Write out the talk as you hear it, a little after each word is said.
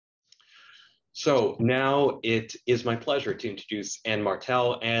So now it is my pleasure to introduce Anne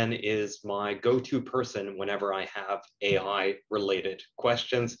Martel. Anne is my go-to person whenever I have AI-related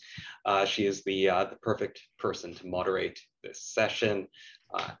questions. She is the perfect person to moderate this session.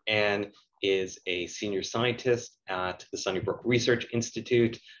 Anne is a senior scientist at the Sunnybrook Research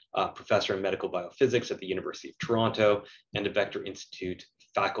Institute, professor in medical biophysics at the University of Toronto, and a Vector Institute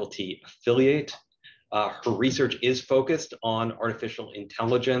faculty affiliate. Her research is focused on artificial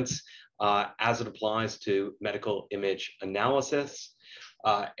intelligence as it applies to medical image analysis,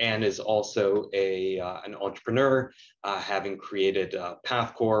 and is also an entrepreneur, having created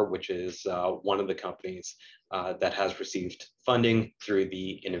PathCore, which is one of the companies that has received funding through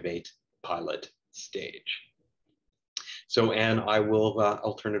the INOVAIT pilot stage. So Anne,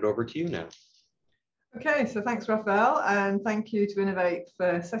 I'll turn it over to you now. Okay, so thanks, Raphael, and thank you to INOVAIT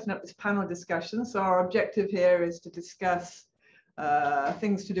for setting up this panel discussion. So our objective here is to discuss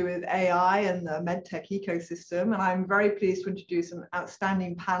things to do with AI and the Medtech ecosystem, and I'm very pleased to introduce an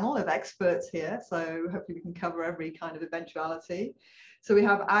outstanding panel of experts here, so hopefully we can cover every kind of eventuality. So we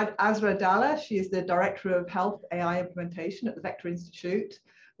have Azra Dhalla. She is the Director of Health AI Implementation at the Vector Institute,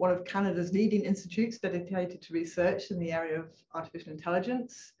 one of Canada's leading institutes dedicated to research in the area of artificial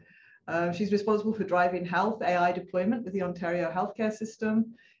intelligence. She's responsible for driving health AI deployment with the Ontario healthcare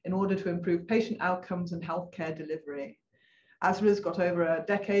system in order to improve patient outcomes and healthcare delivery. Azra's got over a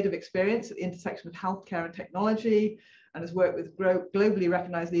decade of experience at the intersection of healthcare and technology and has worked with globally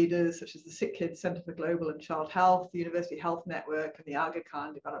recognized leaders such as the Sick Kids Centre for Global and Child Health, the University Health Network, and the Aga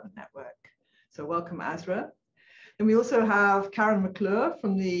Khan Development Network. So welcome, Azra. And we also have Karen McClure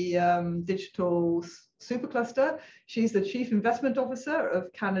from the Digital Supercluster. She's the Chief Investment Officer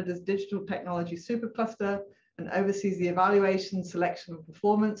of Canada's Digital Technology Supercluster and oversees the evaluation, selection, and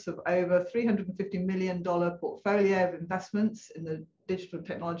performance of over $350 million portfolio of investments in the digital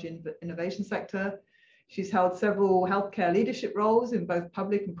technology and innovation sector. She's held several healthcare leadership roles in both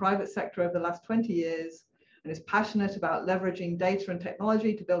public and private sector over the last 20 years and is passionate about leveraging data and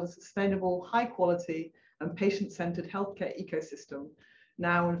technology to build a sustainable, high quality, and patient-centered healthcare ecosystem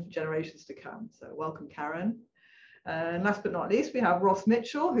now and for generations to come. So welcome, Karen. And last but not least, we have Ross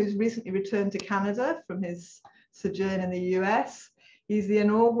Mitchell, who's recently returned to Canada from his sojourn in the US. He's the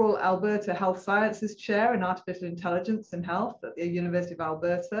inaugural Alberta Health Sciences Chair in Artificial Intelligence and Health at the University of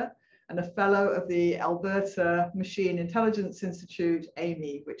Alberta and a fellow of the Alberta Machine Intelligence Institute,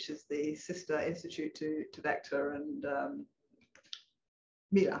 AMI, which is the sister institute to Vector and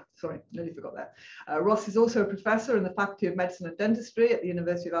Mila, sorry, nearly forgot that. Ross is also a professor in the Faculty of Medicine and Dentistry at the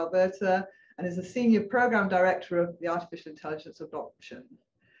University of Alberta and is the Senior Program Director of the Artificial Intelligence Adoption.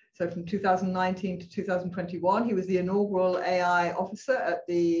 So from 2019 to 2021, he was the inaugural AI officer at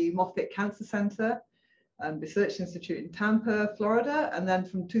the Moffitt Cancer Center and Research Institute in Tampa, Florida. And then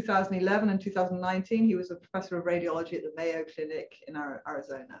from 2011 and 2019, he was a professor of radiology at the Mayo Clinic in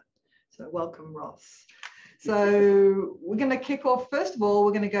Arizona. So welcome, Ross. So we're going to kick off. First of all,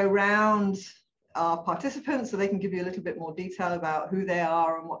 we're going to go round our participants so they can give you a little bit more detail about who they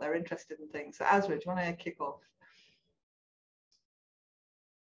are and what they're interested in things. So Azra, do you want to kick off?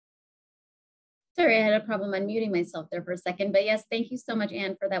 Sorry, I had a problem unmuting myself there for a second, but yes, thank you so much,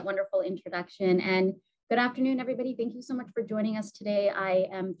 Anne, for that wonderful introduction. And good afternoon, everybody. Thank you so much for joining us today. I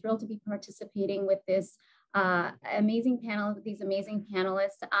am thrilled to be participating with this amazing panel, these amazing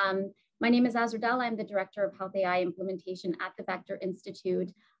panelists. My name is Azra Dhalla. I'm the Director of Health AI Implementation at the Vector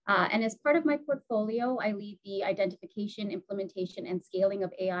Institute. And as part of my portfolio, I lead the identification, implementation, and scaling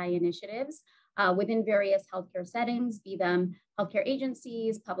of AI initiatives within various healthcare settings, be them healthcare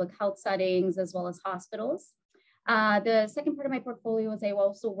agencies, public health settings, as well as hospitals. The second part of my portfolio is I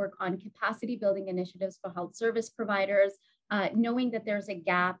also work on capacity building initiatives for health service providers, knowing that there's a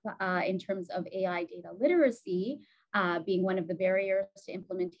gap in terms of AI data literacy, being one of the barriers to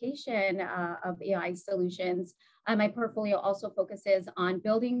implementation of AI solutions. My portfolio also focuses on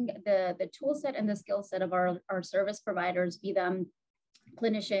building the tool set and the skill set of our service providers, be them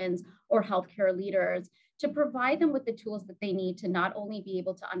clinicians or healthcare leaders, to provide them with the tools that they need to not only be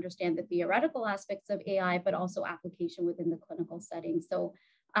able to understand the theoretical aspects of AI, but also application within the clinical setting. So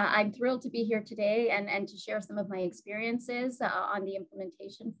I'm thrilled to be here today and to share some of my experiences on the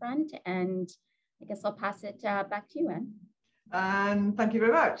implementation front. And I guess I'll pass it back to you, Anne. And thank you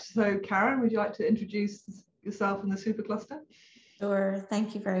very much. So Karen, would you like to introduce yourself and the Supercluster? Sure,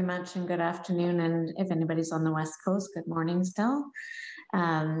 thank you very much and good afternoon. And if anybody's on the West Coast, good morning still.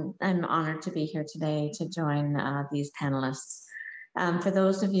 I'm honored to be here today to join these panelists. For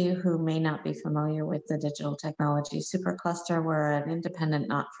those of you who may not be familiar with the Digital Technology Supercluster, we're an independent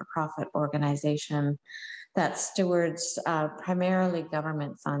not-for-profit organization that stewards primarily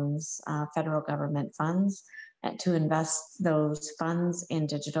government funds, federal government funds, to invest those funds in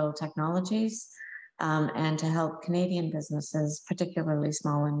digital technologies and to help Canadian businesses, particularly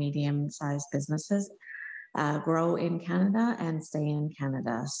small and medium-sized businesses, grow in Canada and stay in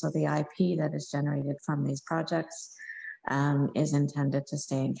Canada. So the IP that is generated from these projects is intended to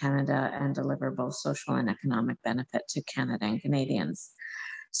stay in Canada and deliver both social and economic benefit to Canada and Canadians.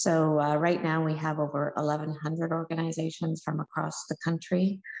 So right now we have over 1,100 organizations from across the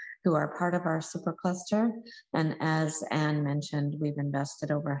country who are part of our supercluster. And as Anne mentioned, we've invested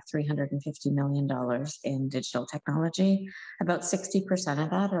over $350 million in digital technology. About 60%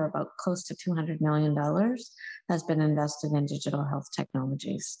 of that, or about close to $200 million, has been invested in digital health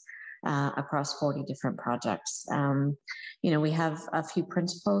technologies across 40 different projects. You know, we have a few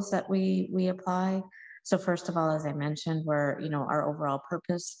principles that we apply. So first of all, as I mentioned, our overall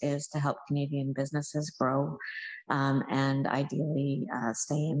purpose is to help Canadian businesses grow and ideally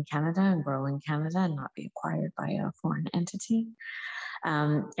stay in Canada and grow in Canada and not be acquired by a foreign entity,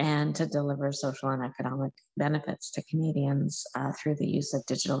 and to deliver social and economic benefits to Canadians through the use of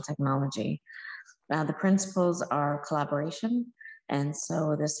digital technology. The principles are collaboration. And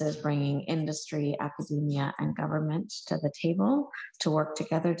so this is bringing industry, academia, and government to the table to work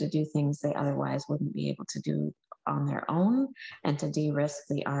together to do things they otherwise wouldn't be able to do on their own, and to de-risk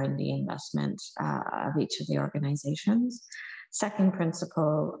the R&D investment of each of the organizations. Second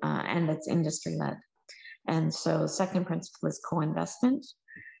principle, and it's industry-led. And so second principle is co-investment.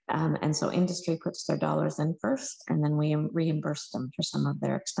 And so industry puts their dollars in first, and then we reimburse them for some of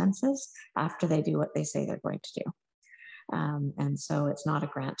their expenses after they do what they say they're going to do. And so it's not a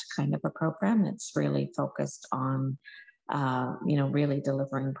grant kind of a program. It's really focused on, really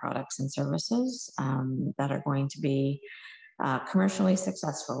delivering products and services that are going to be commercially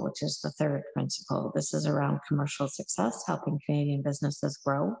successful, which is the third principle. This is around commercial success, helping Canadian businesses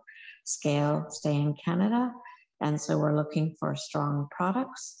grow, scale, stay in Canada. And so we're looking for strong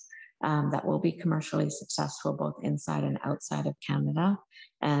products that will be commercially successful both inside and outside of Canada.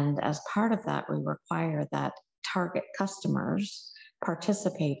 And as part of that, we require that target customers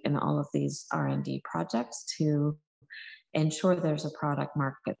participate in all of these R&D projects to ensure there's a product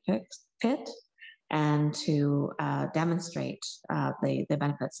market fit and to demonstrate the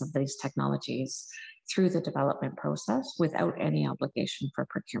benefits of these technologies through the development process without any obligation for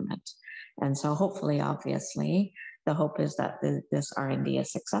procurement. And so hopefully, obviously, the hope is that this R&D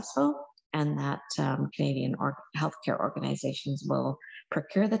is successful and that Canadian healthcare organizations will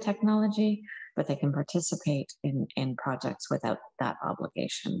procure the technology, but they can participate in projects without that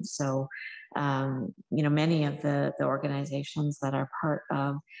obligation. So, many of the organizations that are part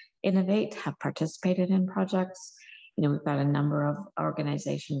of INOVAIT have participated in projects. We've got a number of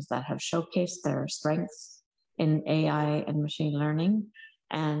organizations that have showcased their strengths in AI and machine learning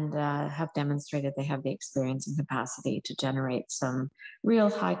and have demonstrated they have the experience and capacity to generate some real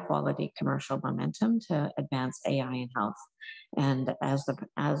high quality commercial momentum to advance AI in health. And as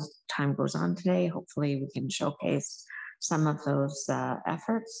time goes on today, hopefully we can showcase some of those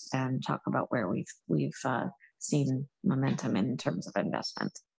efforts and talk about where we've seen momentum in terms of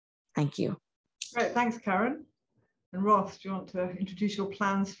investment. Thank you. Great, thanks, Karen. And Ross, do you want to introduce your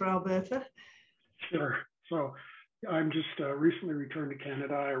plans for Alberta? Sure. So I'm just recently returned to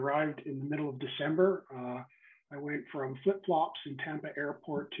Canada. I arrived in the middle of December. I went from flip-flops in Tampa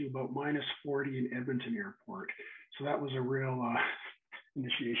Airport to about -40 in Edmonton Airport. So that was a real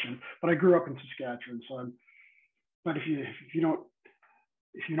initiation. But I grew up in Saskatchewan, so but if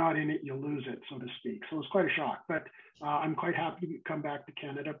you're not in it, you'll lose it, so to speak. So it's quite a shock. But I'm quite happy to come back to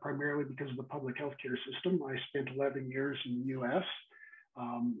Canada, primarily because of the public healthcare system. I spent 11 years in the US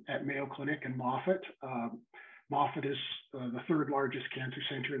at Mayo Clinic and Moffitt. Moffitt is the third largest cancer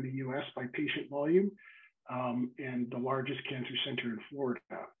center in the US by patient volume, and the largest cancer center in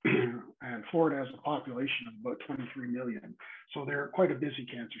Florida. And Florida has a population of about 23 million. So they're quite a busy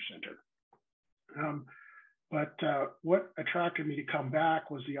cancer center. But what attracted me to come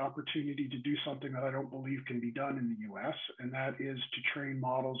back was the opportunity to do something that I don't believe can be done in the US, and that is to train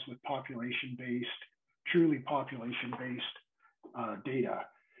models with truly population-based data.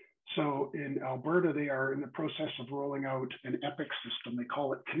 So in Alberta, they are in the process of rolling out an EPIC system. They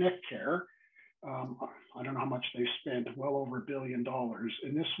call it Connect Care. I don't know how much they've spent, well over $1 billion,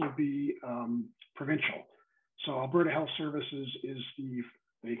 and this will be provincial. So Alberta Health Services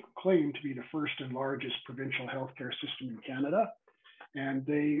they claim to be the first and largest provincial healthcare system in Canada, and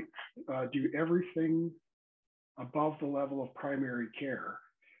they do everything above the level of primary care.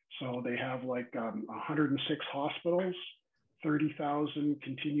 So they have like 106 hospitals, 30,000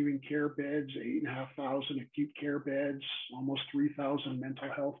 continuing care beds, 8,500 acute care beds, almost 3,000 mental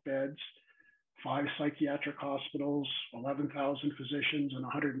health beds, 5 psychiatric hospitals, 11,000 physicians, and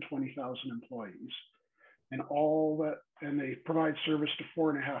 120,000 employees. And all that, and they provide service to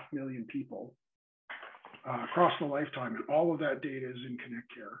 4.5 million people across the lifetime. And all of that data is in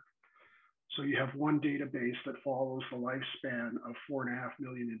ConnectCare. So you have one database that follows the lifespan of 4.5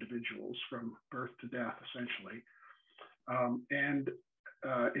 million individuals from birth to death, essentially, and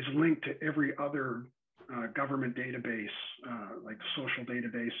is linked to every other government database, like social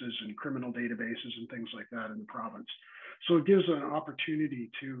databases and criminal databases and things like that in the province. So it gives an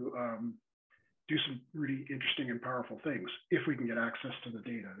opportunity to do some really interesting and powerful things if we can get access to the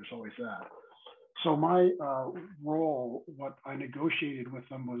data. There's always that. So my role, what I negotiated with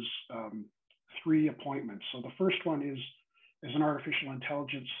them was 3 appointments. So the first one is as an artificial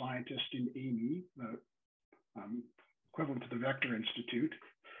intelligence scientist in AMI, the equivalent to the Vector Institute,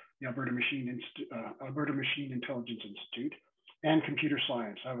 the Alberta Machine Intelligence Institute, and computer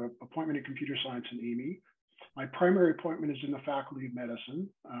science. I have an appointment in computer science in AMI. My primary appointment is in the Faculty of Medicine,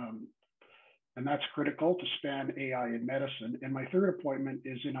 and that's critical to span AI in medicine. And my third appointment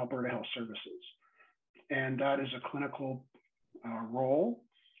is in Alberta Health Services, and that is a clinical role.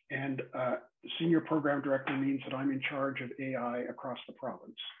 And senior program director means that I'm in charge of AI across the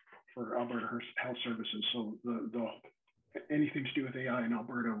province for Alberta Health Services. So anything to do with AI in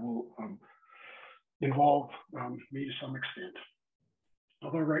Alberta will involve me to some extent.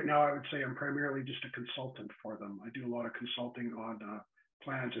 Although right now I would say I'm primarily just a consultant for them. I do a lot of consulting on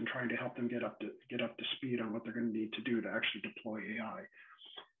plans and trying to help them get up to speed on what they're going to need to do to actually deploy AI.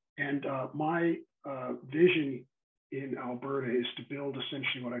 And my vision in Alberta is to build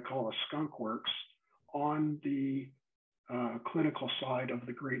essentially what I call a skunk works on the clinical side of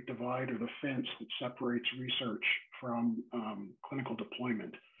the Great Divide, or the fence that separates research from clinical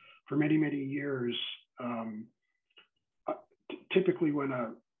deployment. For many, many years, typically when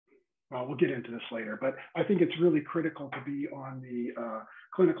well, we'll get into this later, but I think it's really critical to be on the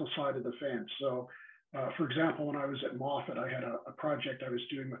clinical side of the fence. So for example, when I was at Moffat, I had a project I was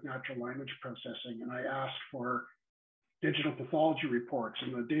doing with natural language processing, and I asked for digital pathology reports,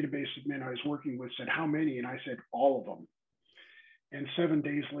 and the database admin I was working with said, how many? And I said, all of them. And 7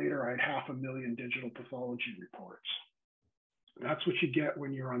 days later, I had 500,000 digital pathology reports. That's what you get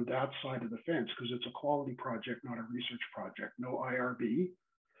when you're on that side of the fence, because it's a quality project, not a research project. No IRB.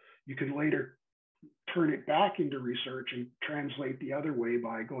 You can later turn it back into research and translate the other way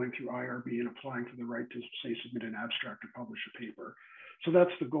by going through IRB and applying for the right to, say, submit an abstract or publish a paper. So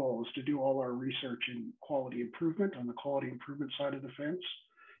that's the goal, is to do all our research in quality improvement on the quality improvement side of the fence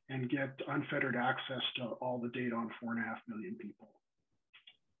and get unfettered access to all the data on 4.5 million people.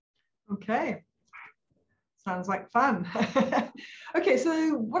 Okay. Sounds like fun. Okay,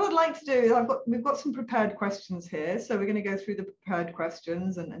 so what I'd like to do is we've got some prepared questions here. So we're going to go through the prepared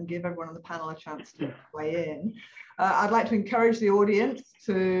questions and give everyone on the panel a chance to weigh in. I'd like to encourage the audience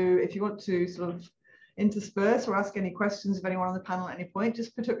to, if you want to sort of intersperse or ask any questions of anyone on the panel at any point,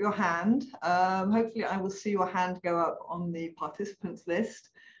 just put up your hand. Hopefully I will see your hand go up on the participants list,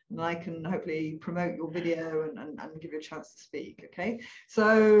 and I can hopefully promote your video and give you a chance to speak. Okay,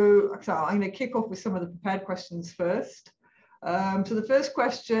 so I'm going to kick off with some of the prepared questions first. So the first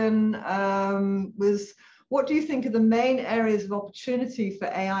question was, what do you think are the main areas of opportunity for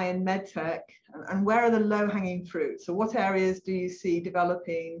AI in medtech, and where are the low-hanging fruit? So what areas do you see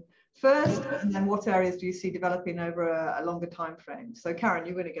developing first, and then what areas do you see developing over a longer time frame? So Karen,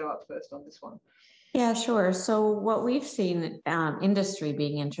 you're going to go up first on this one. Yeah, sure. So what we've seen industry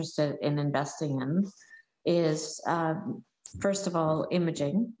being interested in investing in is, first of all,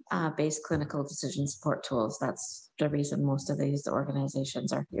 imaging-based clinical decision support tools. That's the reason most of these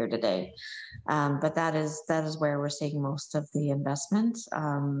organizations are here today. But that is where we're seeing most of the investment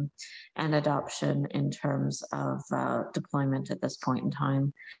and adoption in terms of deployment at this point in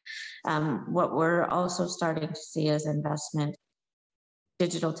time. What we're also starting to see is investment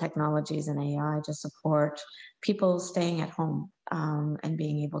digital technologies and AI to support people staying at home and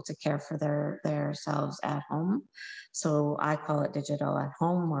being able to care for themselves at home. So I call it digital at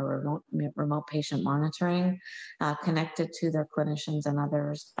home, or remote patient monitoring, connected to their clinicians and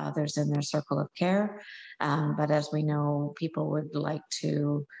others in their circle of care. But as we know, people would like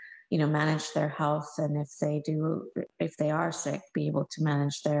to, manage their health, and if they are sick, be able to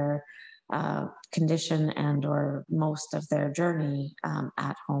manage their condition and or most of their journey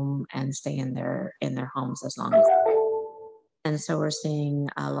at home and stay in their homes as long as. And so we're seeing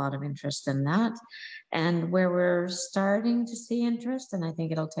a lot of interest in that. And where we're starting to see interest, and I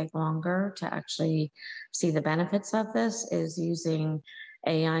think it'll take longer to actually see the benefits of this, is using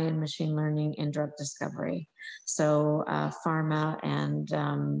AI and machine learning in drug discovery. So pharma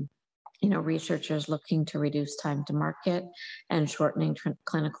and researchers looking to reduce time to market and shortening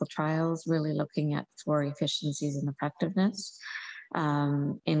clinical trials, really looking at for efficiencies and effectiveness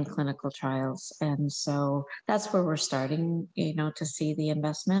in clinical trials. And so that's where we're starting, to see the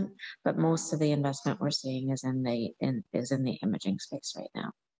investment, but most of the investment we're seeing is in the imaging space right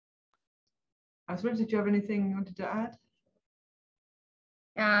now. Azra, did you have anything you wanted to add?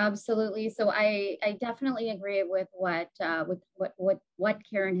 Absolutely. So I definitely agree with what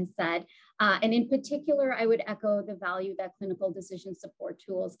Karen has said, and in particular, I would echo the value that clinical decision support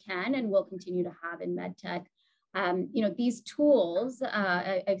tools can and will continue to have in medtech. These tools,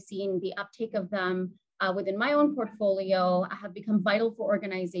 I've seen the uptake of them within my own portfolio have become vital for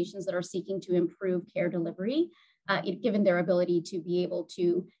organizations that are seeking to improve care delivery, given their ability to be able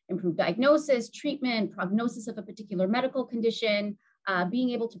to improve diagnosis, treatment, prognosis of a particular medical condition, being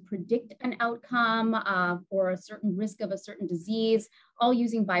able to predict an outcome or a certain risk of a certain disease, all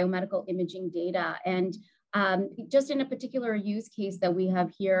using biomedical imaging data. And just in a particular use case that we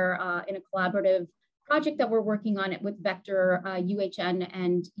have here in a collaborative project that we're working on it with Vector, UHN,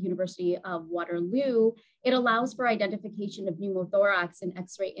 and University of Waterloo, it allows for identification of pneumothorax in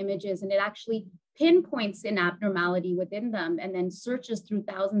X-ray images, and it actually pinpoints an abnormality within them and then searches through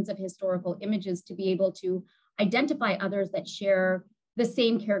thousands of historical images to be able to identify others that share the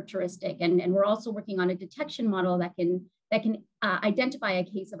same characteristic. And we're also working on a detection model that can identify a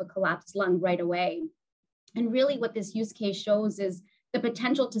case of a collapsed lung right away. And really what this use case shows is the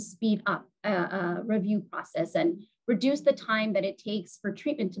potential to speed up a review process and reduce the time that it takes for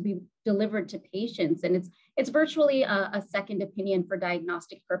treatment to be delivered to patients. And it's virtually a second opinion for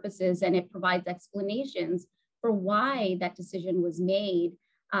diagnostic purposes, and it provides explanations for why that decision was made.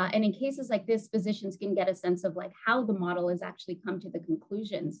 And in cases like this, physicians can get a sense of like how the model has actually come to the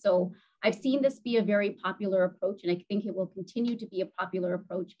conclusion. So I've seen this be a very popular approach, and I think it will continue to be a popular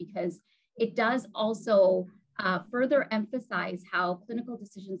approach because it does also further emphasize how clinical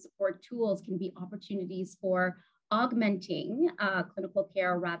decision support tools can be opportunities for augmenting clinical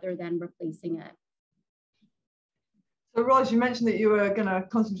care rather than replacing it. So Roz, you mentioned that you were going to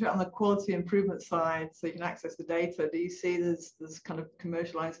concentrate on the quality improvement side so you can access the data. Do you see there's kind of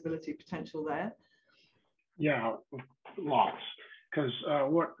commercializability potential there? Yeah, lots. Because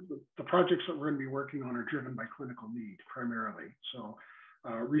what the projects that we're going to be working on are driven by clinical need primarily. So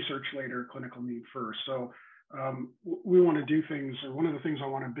research later, clinical need first. So we want to do things, or one of the things I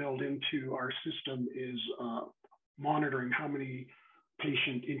want to build into our system is monitoring how many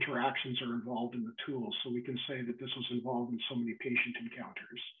patient interactions are involved in the tool. So we can say that this was involved in so many patient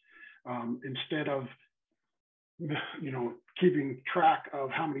encounters. Instead of keeping track of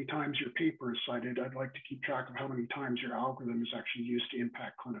how many times your paper is cited, I'd like to keep track of how many times your algorithm is actually used to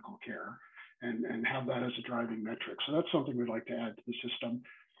impact clinical care and have that as a driving metric. So that's something we'd like to add to the system.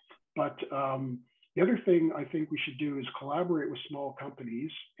 But the other thing I think we should do is collaborate with small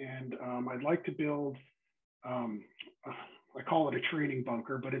companies. And I'd like to build, I call it a training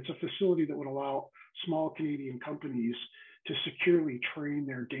bunker, but it's a facility that would allow small Canadian companies to securely train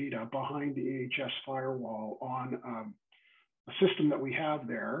their data behind the AHS firewall on a system that we have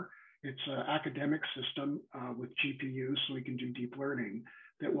there. It's an academic system with GPUs, so we can do deep learning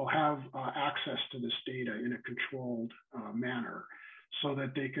that will have access to this data in a controlled manner so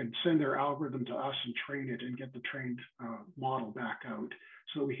that they could send their algorithm to us and train it and get the trained model back out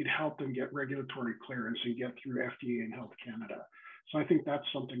so that we could help them get regulatory clearance and get through FDA and Health Canada. So I think that's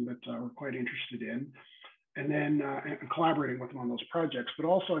something that we're quite interested in. And then collaborating with them on those projects, but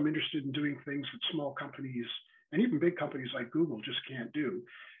also I'm interested in doing things that small companies and even big companies like Google just can't do.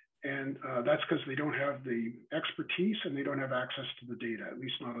 And that's because they don't have the expertise and they don't have access to the data, at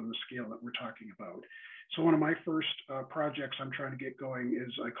least not on the scale that we're talking about. So one of my first projects I'm trying to get going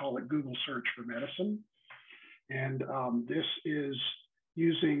is, I call it Google Search for Medicine. And this is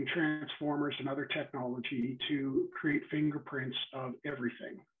using transformers and other technology to create fingerprints of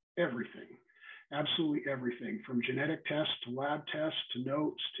everything, absolutely everything, from genetic tests to lab tests to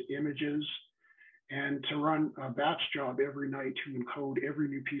notes to images, and to run a batch job every night to encode every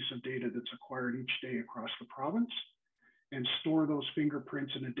new piece of data that's acquired each day across the province and store those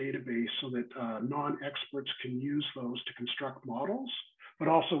fingerprints in a database so that non-experts can use those to construct models, but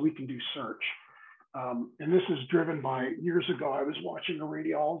also we can do search. And this is driven by, years ago, I was watching a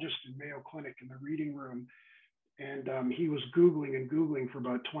radiologist in Mayo Clinic in the reading room, and he was Googling and Googling for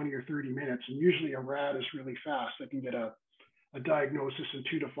about 20 or 30 minutes. And usually a rat is really fast. They can get a a diagnosis in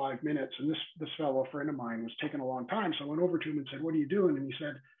 2 to 5 minutes. And this fellow, a friend of mine, was taking a long time. So I went over to him and said, "What are you doing?" And he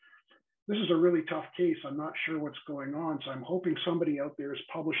said, "This is a really tough case. I'm not sure what's going on. So I'm hoping somebody out there has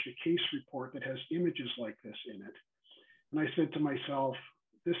published a case report that has images like this in it." And I said to myself,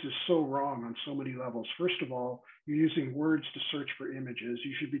 this is so wrong on so many levels. First of all, you're using words to search for images.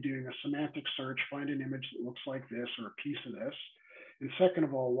 You should be doing a semantic search, find an image that looks like this or a piece of this. And second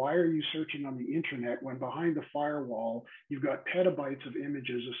of all, why are you searching on the internet when behind the firewall, you've got petabytes of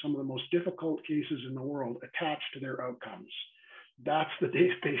images of some of the most difficult cases in the world attached to their outcomes? That's the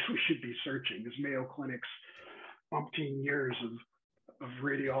database we should be searching, is Mayo Clinic's umpteen years of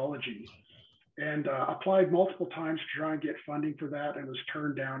radiology. And applied multiple times to try and get funding for that, and was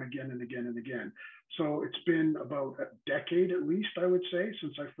turned down again and again and again. So it's been about a decade at least, I would say,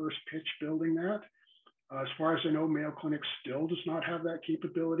 since I first pitched building that. As far as I know, Mayo Clinic still does not have that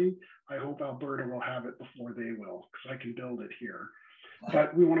capability. I hope Alberta will have it before they will, because I can build it here.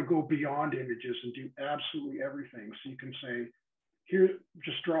 But we want to go beyond images and do absolutely everything. So you can say, here,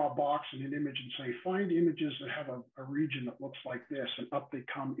 just draw a box in an image and say, find images that have a region that looks like this, and up they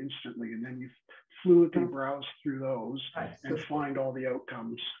come instantly. And then you fluidly browse through those and find all the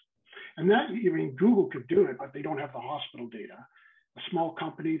outcomes. And that, I mean, Google could do it, but they don't have the hospital data. A small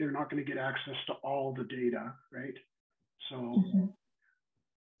company, they're not going to get access to all the data, right? So,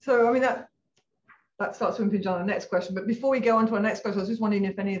 so I mean, that starts to impinge on the next question. But before we go on to our next question, I was just wondering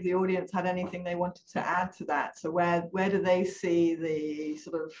if any of the audience had anything they wanted to add to that. So where do they see the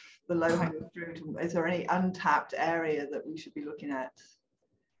sort of the low-hanging fruit? Is there any untapped area that we should be looking at?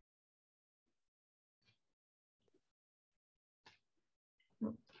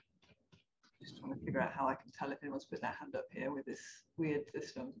 Just trying to figure out how I can tell if anyone's put their hand up here with this weird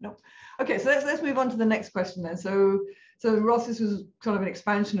system. No. Okay, so let's move on to the next question then. So Ross, this was kind of an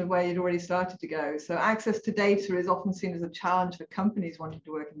expansion of where you'd already started to go. So access to data is often seen as a challenge for companies wanting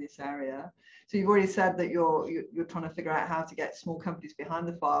to work in this area. So you've already said that you're trying to figure out how to get small companies behind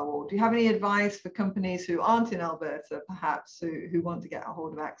the firewall. Do you have any advice for companies who aren't in Alberta, perhaps, who want to get a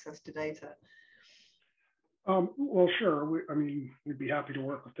hold of access to data? Well, sure. I mean, we'd be happy to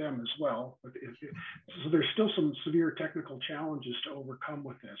work with them as well. But so there's still some severe technical challenges to overcome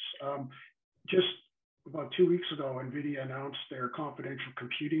with this. Just about 2 weeks ago, NVIDIA announced their confidential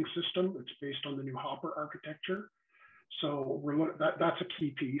computing system. It's based on the new Hopper architecture. So that's a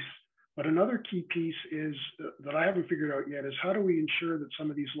key piece. But another key piece is that I haven't figured out yet is how do we ensure that some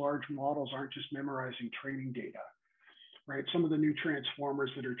of these large models aren't just memorizing training data, right? Some of the new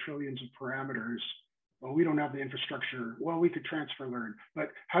transformers that are trillions of parameters, well, we don't have the infrastructure. Well, we could transfer learn, but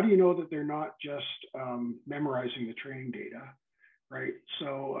how do you know that they're not just memorizing the training data, right?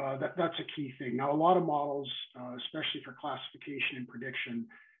 So that's a key thing. Now, a lot of models, especially for classification and prediction,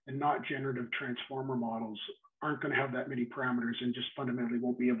 and not generative transformer models, aren't going to have that many parameters and just fundamentally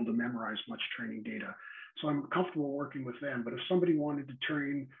won't be able to memorize much training data. So I'm comfortable working with them. But if somebody wanted to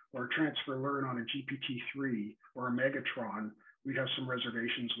train or transfer learn on a GPT-3 or a Megatron, we'd have some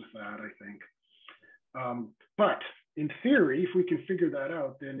reservations with that, I think. But in theory, if we can figure that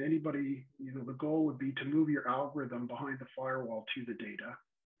out, then anybody, the goal would be to move your algorithm behind the firewall to the data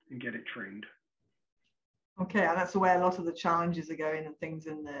and get it trained. Okay, and that's the way a lot of the challenges are going, and things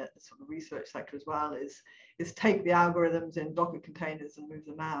in the sort of research sector as well is take the algorithms in Docker containers and move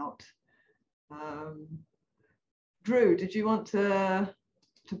them out. Drew, did you want to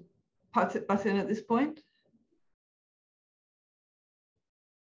butt in at this point?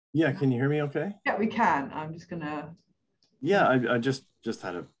 Yeah, can you hear me okay? Yeah, we can. I'm just gonna. Yeah, I just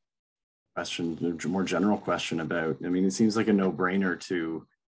had a question, a more general question about, I mean, it seems like a no-brainer to,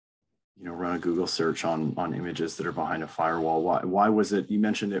 run a Google search on images that are behind a firewall. Why was it, you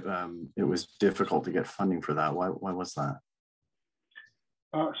mentioned it was difficult to get funding for that. Why was that?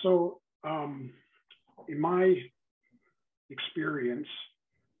 In my experience,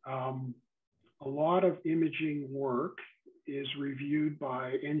 a lot of imaging work is reviewed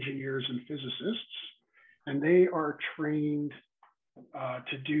by engineers and physicists, and they are trained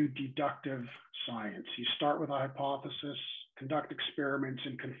to do deductive science. You start with a hypothesis, conduct experiments,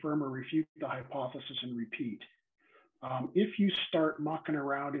 and confirm or refute the hypothesis and repeat. If you start mucking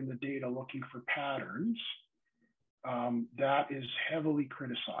around in the data looking for patterns, that is heavily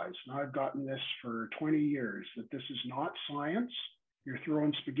criticized. Now, I've gotten this for 20 years, that this is not science. You're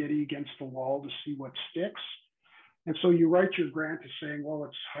throwing spaghetti against the wall to see what sticks. And so you write your grant to saying, well,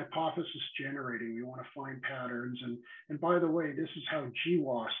 it's hypothesis generating. We want to find patterns. And by the way, this is how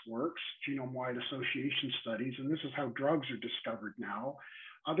GWAS works, genome-wide association studies. And this is how drugs are discovered now.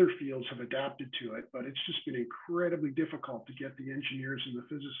 Other fields have adapted to it, but it's just been incredibly difficult to get the engineers and the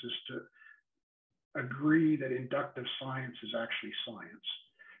physicists agree that inductive science is actually science.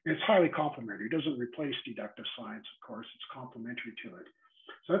 And it's highly complementary. It doesn't replace deductive science, of course, it's complementary to it.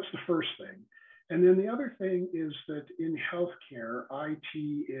 So that's the first thing. And then the other thing is that in healthcare, IT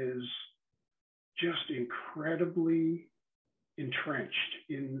is just incredibly entrenched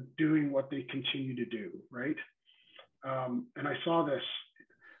in doing what they continue to do, right? And I saw this,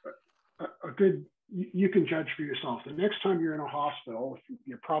 you can judge for yourself. The next time you're in a hospital,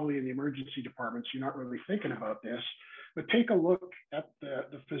 you're probably in the emergency departments, you're not really thinking about this, but take a look at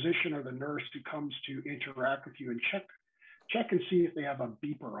the physician or the nurse who comes to interact with you and check and see if they have a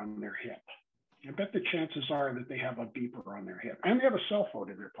beeper on their hip. I bet the chances are that they have a beeper on their hip, and they have a cell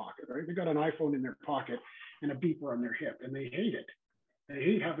phone in their pocket, right? They got an iPhone in their pocket and a beeper on their hip, and they hate it. They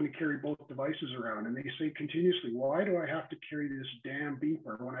hate having to carry both devices around, and they say continuously, why do I have to carry this damn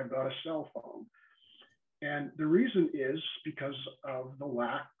beeper when I've got a cell phone? And the reason is because of the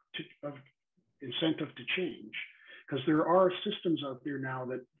lack of incentive to change, because there are systems out there now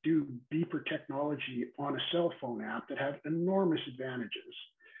that do beeper technology on a cell phone app that have enormous advantages.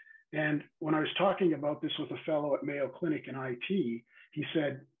 And when I was talking about this with a fellow at Mayo Clinic in IT, he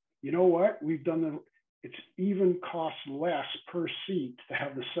said, you know what, it even costs less per seat to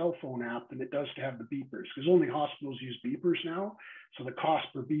have the cell phone app than it does to have the beepers, because only hospitals use beepers now. So the cost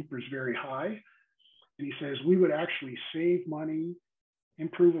per beeper is very high. And he says, we would actually save money,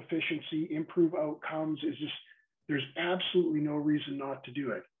 improve efficiency, improve outcomes. There's absolutely no reason not to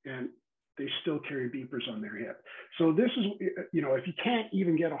do it. And they still carry beepers on their hip. So this is, if you can't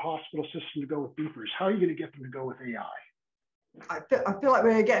even get a hospital system to go with beepers, how are you going to get them to go with AI? I feel like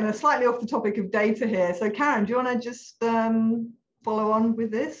we're getting slightly off the topic of data here. So Karen, do you want to just follow on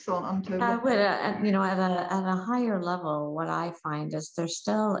with this? At a higher level, what I find is there's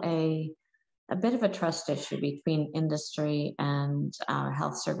still a bit of a trust issue between industry and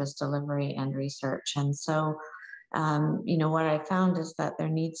health service delivery and research. And so what I found is that there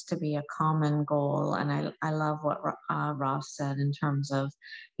needs to be a common goal. And I love what Ross said in terms of,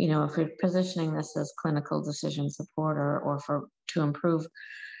 if we're positioning this as clinical decision support or to improve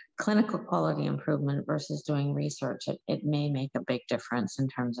clinical quality improvement versus doing research, it may make a big difference in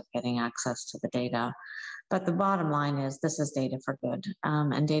terms of getting access to the data. But the bottom line is this is data for good,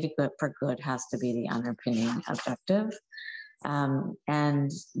 and data for good has to be the underpinning objective.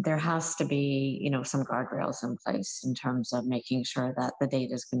 And there has to be, some guardrails in place in terms of making sure that the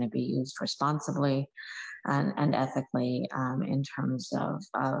data is going to be used responsibly and ethically in terms of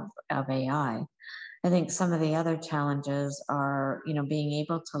AI. I think some of the other challenges are, being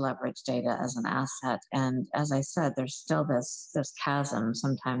able to leverage data as an asset. And as I said, there's still this chasm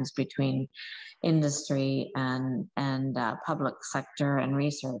sometimes between industry and public sector and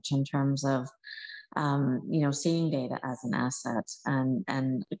research in terms of seeing data as an asset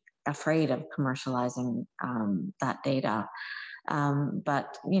and afraid of commercializing that data.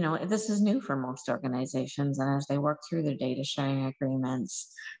 But this is new for most organizations, and as they work through their data sharing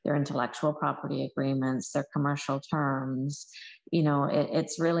agreements, their intellectual property agreements, their commercial terms,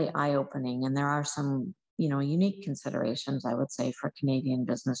 it's really eye-opening. And there are some unique considerations, I would say, for Canadian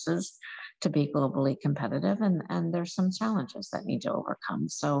businesses to be globally competitive, and there's some challenges that need to overcome.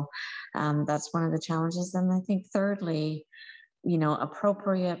 So that's one of the challenges. And I think thirdly,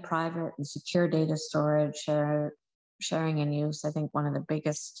 appropriate private and secure data storage, sharing and use. I think one of the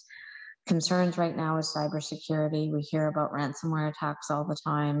biggest concerns right now is cybersecurity. We hear about ransomware attacks all the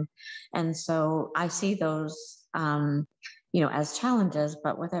time. And so I see those as challenges,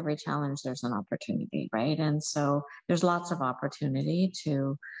 but with every challenge, there's an opportunity, right? And so there's lots of opportunity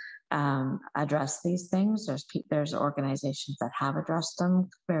to address these things. There's organizations that have addressed them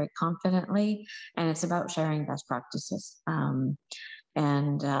very confidently, and it's about sharing best practices.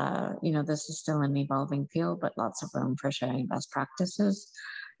 This is still an evolving field, but lots of room for sharing best practices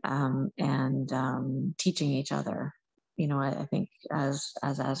and teaching each other. I think as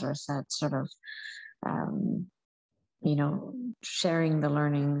Azra said, sort of, sharing the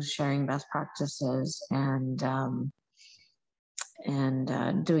learnings, sharing best practices, and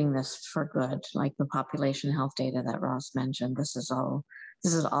doing this for good, like the population health data that Ross mentioned. This is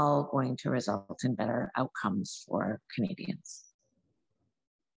all going to result in better outcomes for Canadians.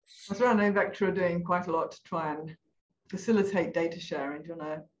 Azra, I know McClure are doing quite a lot to try and facilitate data sharing. Do you want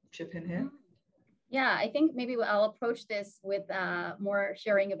to chip in here? Yeah, I think maybe I'll approach this with more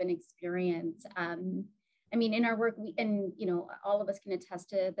sharing of an experience. In our work, all of us can attest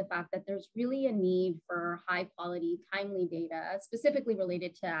to the fact that there's really a need for high quality, timely data, specifically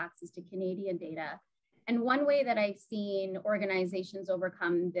related to access to Canadian data. And one way that I've seen organizations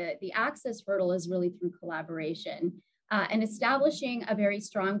overcome the access hurdle is really through collaboration. and establishing a very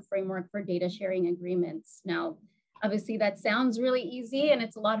strong framework for data sharing agreements. Now, obviously that sounds really easy and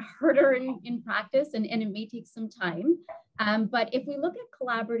it's a lot harder in practice, and it may take some time. But if we look at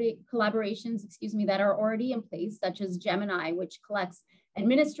collaborations, that are already in place, such as Gemini, which collects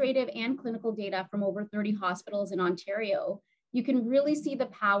administrative and clinical data from over 30 hospitals in Ontario, you can really see the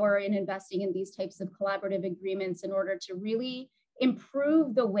power in investing in these types of collaborative agreements in order to really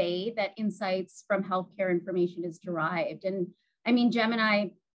improve the way that insights from healthcare information is derived. And I mean, Gemini,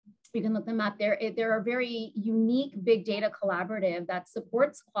 you can look them up there. They're a very unique big data collaborative that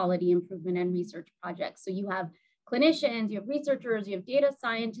supports quality improvement and research projects. So you have clinicians, you have researchers, you have data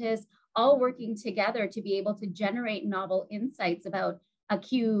scientists, all working together to be able to generate novel insights about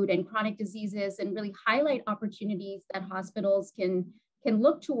acute and chronic diseases and really highlight opportunities that hospitals can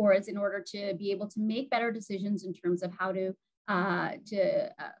look towards in order to be able to make better decisions in terms of how to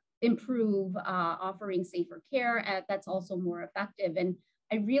improve offering safer care that's also more effective. And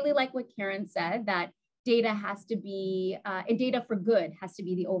I really like what Karen said, that data has to be, and data for good has to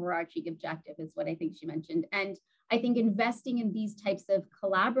be the overarching objective, is what I think she mentioned. And I think investing in these types of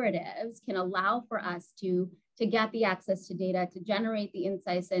collaboratives can allow for us to get the access to data, to generate the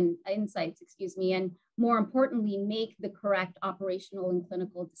insights, and more importantly, make the correct operational and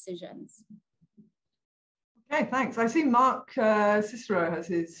clinical decisions. Okay, thanks. I see Mark Cicero has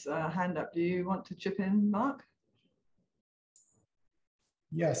his hand up. Do you want to chip in, Mark?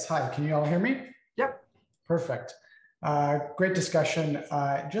 Yes, hi, can you all hear me? Yep. Perfect. Great discussion.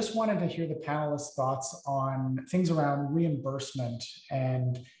 Just wanted to hear the panelists' thoughts on things around reimbursement.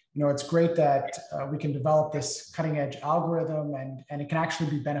 And it's great that we can develop this cutting edge algorithm and it can actually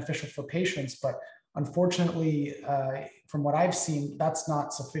be beneficial for patients, but unfortunately, from what I've seen, that's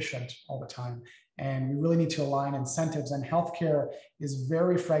not sufficient all the time. And we really need to align incentives, and healthcare is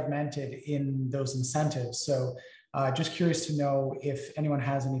very fragmented in those incentives. So just curious to know if anyone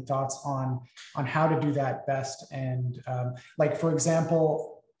has any thoughts on how to do that best. And like, for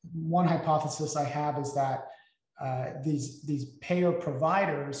example, one hypothesis I have is that these payer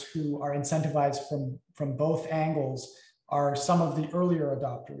providers who are incentivized from both angles are some of the earlier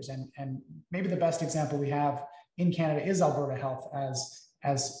adopters. And maybe the best example we have in Canada is Alberta Health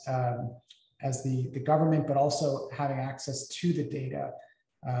as the government, but also having access to the data.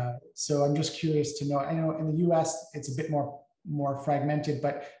 So I'm just curious to know, I know in the US, it's a bit more fragmented,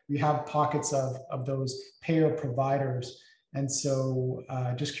 but we have pockets of those payer providers. And so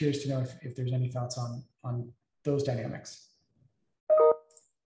just curious to know if there's any thoughts on those dynamics.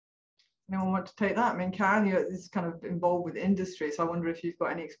 Anyone want to take that? I mean, Karen, you're this kind of involved with industry, so I wonder if you've got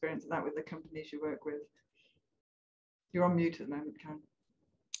any experience of that with the companies you work with. You're on mute at the moment, Karen.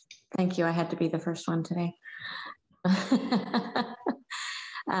 Thank you. I had to be the first one today.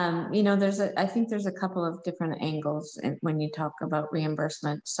 I think there's a couple of different angles when you talk about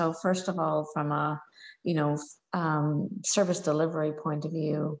reimbursement. So first of all, from a, service delivery point of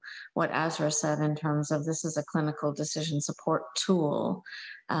view, what Azra said in terms of this is a clinical decision support tool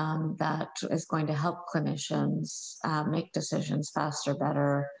that is going to help clinicians make decisions faster,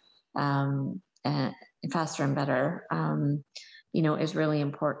 better, and better. Is really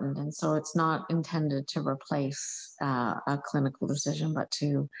important. And so it's not intended to replace a clinical decision, but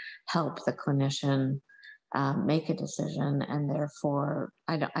to help the clinician make a decision. And therefore,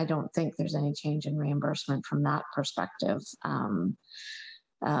 I don't think there's any change in reimbursement from that perspective. I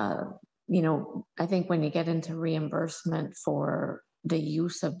think when you get into reimbursement for the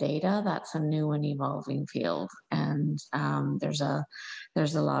use of data, that's a new and evolving field. And there's a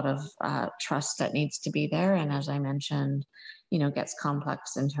lot of trust that needs to be there. And as I mentioned, gets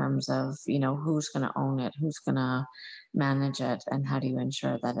complex in terms of, who's going to own it, who's going to manage it, and how do you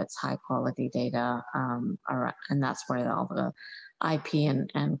ensure that it's high quality data. And that's where all the IP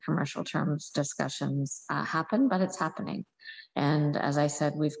and commercial terms discussions happen, but it's happening. And as I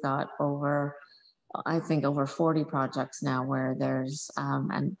said, we've got over 40 projects now where there's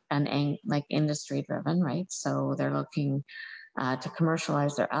like industry driven, right? So they're looking to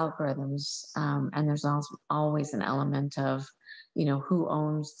commercialize their algorithms, and there's always an element of, who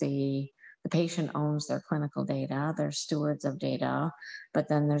owns the patient owns their clinical data, they're stewards of data, but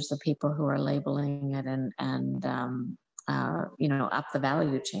then there's the people who are labeling it and up the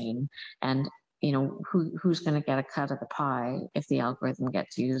value chain, and who's going to get a cut of the pie if the algorithm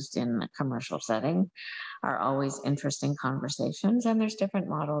gets used in a commercial setting are always interesting conversations. And there's different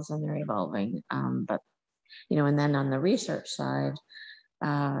models and they're evolving. But and then on the research side,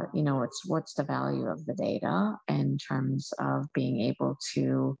 it's what's the value of the data in terms of being able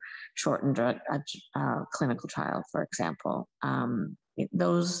to shorten a clinical trial, for example.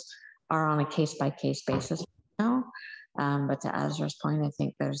 Those are on a case-by-case basis now. But to Azra's point, I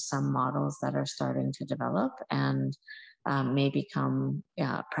think there's some models that are starting to develop and may become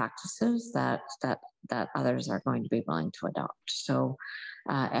practices that others are going to be willing to adopt. So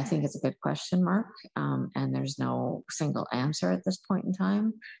I think it's a good question, Mark, and there's no single answer at this point in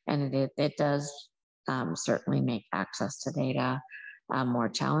time. And it does certainly make access to data more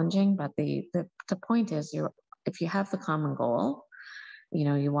challenging. But the point is, if you have the common goal,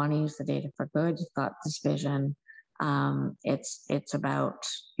 you want to use the data for good, you've got this vision, it's about,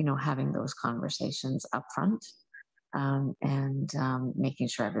 having those conversations up front and making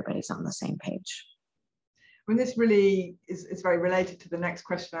sure everybody's on the same page. I mean, this really is very related to the next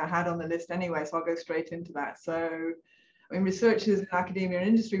question I had on the list anyway, so I'll go straight into that. So, I mean, researchers in academia and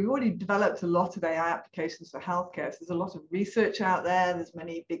industry, we've already developed a lot of AI applications for healthcare. So there's a lot of research out there. There's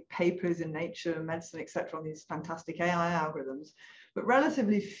many big papers in Nature, Medicine, etc., on these fantastic AI algorithms, but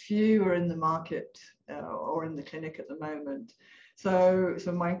relatively few are in the market or in the clinic at the moment. So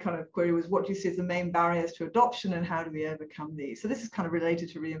my kind of query was, what do you see as the main barriers to adoption and how do we overcome these? So this is kind of related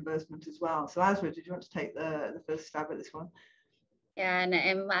to reimbursement as well. So Azra, did you want to take the first stab at this one? Yeah, and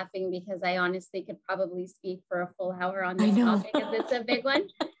I'm laughing because I honestly could probably speak for a full hour on this topic because it's a big one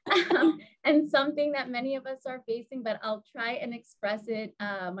and something that many of us are facing, but I'll try and express it,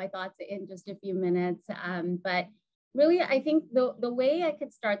 my thoughts in just a few minutes. But really, I think the way I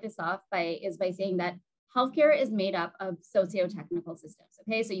could start this off is by saying that healthcare is made up of socio-technical systems,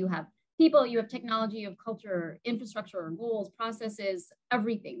 okay? So you have people, you have technology, you have culture, infrastructure, goals, processes,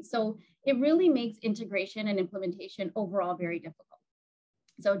 everything. So it really makes integration and implementation overall very difficult.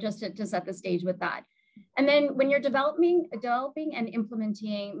 So just to set the stage with that. And then when you're developing and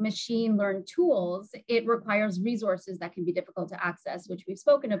implementing machine learned tools, it requires resources that can be difficult to access, which we've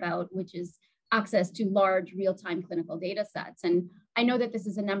spoken about, which is access to large real-time clinical data sets. And I know that this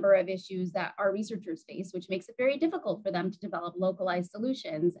is a number of issues that our researchers face, which makes it very difficult for them to develop localized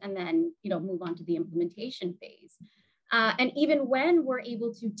solutions and then move on to the implementation phase. And even when we're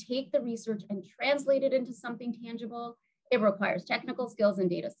able to take the research and translate it into something tangible, it requires technical skills in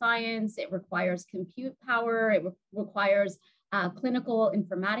data science, it requires compute power, it requires clinical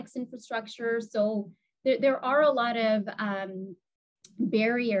informatics infrastructure. So there are a lot of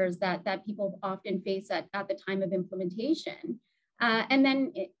barriers that people often face at the time of implementation. And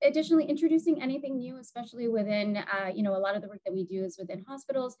then additionally, introducing anything new, especially within, a lot of the work that we do is within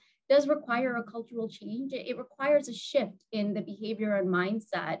hospitals, does require a cultural change. It requires a shift in the behavior and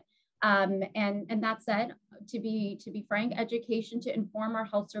mindset. And that said, to be frank, education to inform our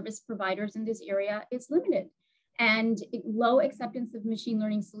health service providers in this area is limited. And low acceptance of machine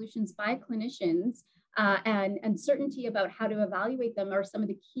learning solutions by clinicians and uncertainty about how to evaluate them are some of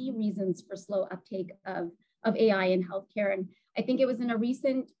the key reasons for slow uptake of AI in healthcare. And I think it was in a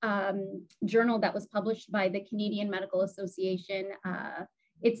recent journal that was published by the Canadian Medical Association.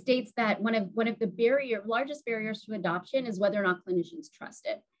 It states that one of the largest barriers to adoption is whether or not clinicians trust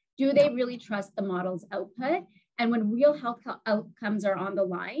it. Do they really trust the model's output? And when real health outcomes are on the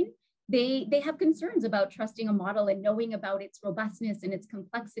line, they have concerns about trusting a model and knowing about its robustness and its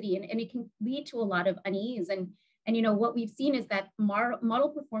complexity, and it can lead to a lot of unease. And what we've seen is that model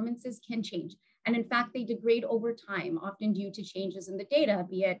performances can change. And in fact, they degrade over time, often due to changes in the data,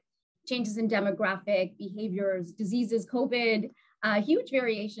 be it changes in demographic, behaviors, diseases, COVID, huge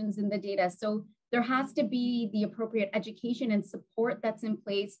variations in the data. So there has to be the appropriate education and support that's in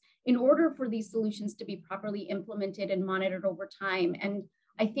place in order for these solutions to be properly implemented and monitored over time. And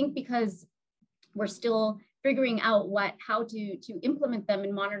I think because we're still figuring out how to implement them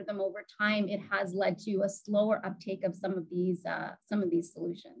and monitor them over time, it has led to a slower uptake of some of these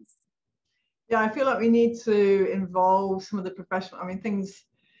solutions. Yeah, I feel like we need to involve some of the professional, things,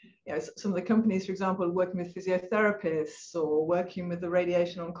 some of the companies, for example, working with physiotherapists or working with the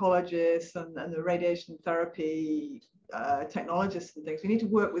radiation oncologists and the radiation therapy technologists and things. We need to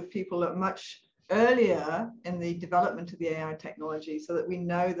work with people at much earlier in the development of the AI technology so that we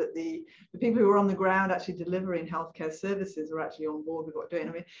know that the people who are on the ground actually delivering healthcare services are actually on board with what we're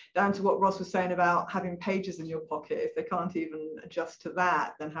doing. Down to what Ross was saying about having pages in your pocket. If they can't even adjust to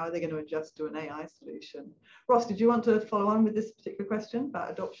that, then how are they going to adjust to an AI solution? Ross, did you want to follow on with this particular question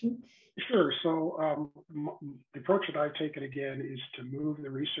about adoption? Sure. So the approach that I've taken again is to move the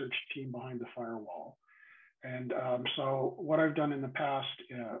research team behind the firewall. And so what I've done in the past,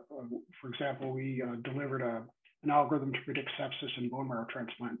 for example, we delivered an algorithm to predict sepsis in bone marrow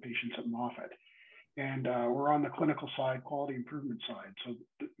transplant patients at Moffitt. And we're on the clinical side, quality improvement side. So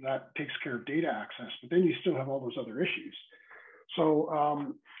that takes care of data access, but then you still have all those other issues.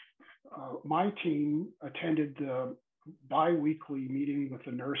 So my team attended the bi-weekly meeting with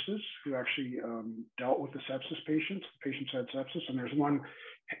the nurses who actually dealt with the sepsis patients. The patients had sepsis, and there's one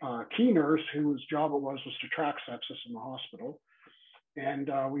key nurse whose job it was to track sepsis in the hospital.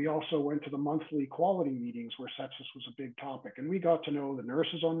 And we also went to the monthly quality meetings where sepsis was a big topic. And we got to know the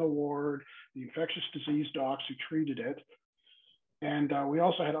nurses on the ward, the infectious disease docs who treated it. And we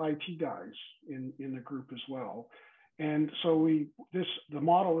also had IT guys in the group as well. And so the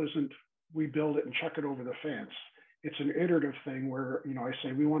model isn't we build it and check it over the fence. It's an iterative thing where, you know, I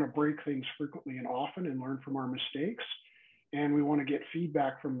say we want to break things frequently and often and learn from our mistakes. And we want to get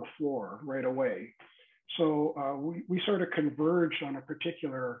feedback from the floor right away. So we sort of converged on a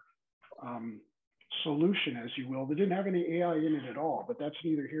particular solution, as you will, that didn't have any AI in it at all, but that's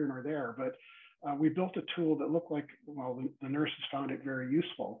neither here nor there. But we built a tool that looked like, well, the nurses found it very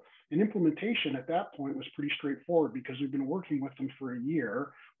useful. And implementation at that point was pretty straightforward because we've been working with them for a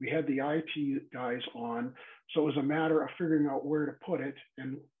year. We had the IT guys on, so it was a matter of figuring out where to put it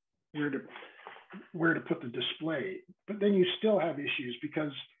and where to put the display. But then you still have issues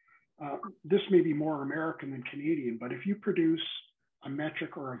because this may be more American than Canadian, but if you produce a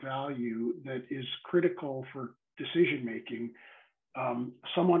metric or a value that is critical for decision making,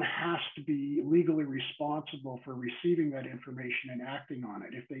 someone has to be legally responsible for receiving that information and acting on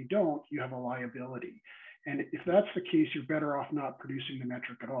it. If they don't, you have a liability. And if that's the case, you're better off not producing the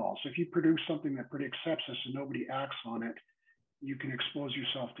metric at all. So if you produce something that predicts sepsis and nobody acts on it, you can expose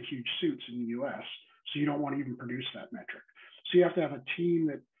yourself to huge suits in the US. So you don't want to even produce that metric. So you have to have a team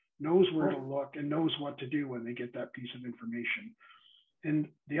that knows where to look and knows what to do when they get that piece of information. And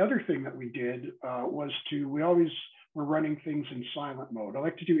the other thing that we did was we always were running things in silent mode. I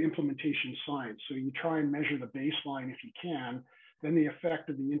like to do implementation science. So you try and measure the baseline if you can, then the effect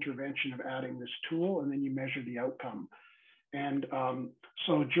of the intervention of adding this tool, and then you measure the outcome. And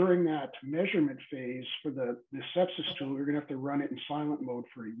so during that measurement phase for the sepsis tool, we're gonna have to run it in silent mode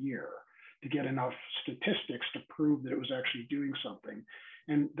for a year to get enough statistics to prove that it was actually doing something.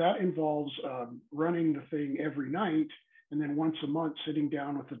 And that involves running the thing every night, and then once a month sitting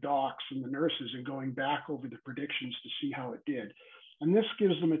down with the docs and the nurses and going back over the predictions to see how it did. And this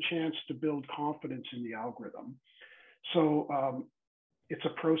gives them a chance to build confidence in the algorithm. So it's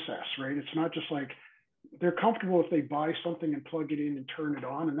a process, right? It's not just like, they're comfortable if they buy something and plug it in and turn it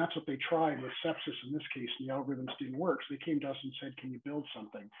on. And that's what they tried with sepsis in this case, and the algorithms didn't work. So they came to us and said, can you build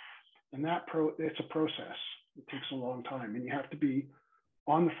something? And it's a process. It takes a long time, and you have to be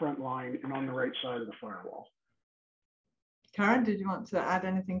on the front line and on the right side of the firewall. Karen, did you want to add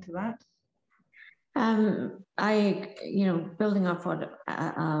anything to that? Building off what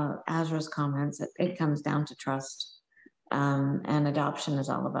Azra's comments, it comes down to trust, and adoption is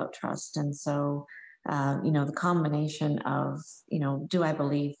all about trust. And so, the combination of, do I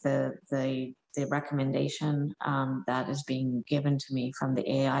believe the recommendation that is being given to me from the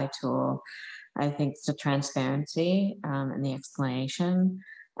AI tool? I think the transparency and the explanation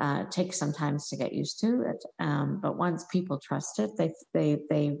takes some time to get used to it. But once people trust it,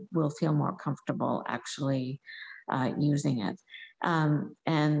 they will feel more comfortable actually using it.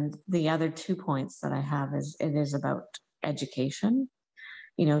 And the other 2 points that I have is it is about education.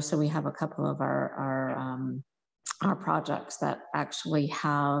 So we have a couple of our projects that actually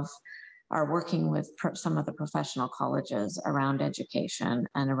are working with some of the professional colleges around education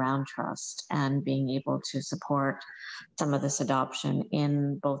and around trust, and being able to support some of this adoption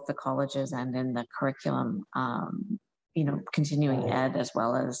in both the colleges and in the curriculum, continuing ed, as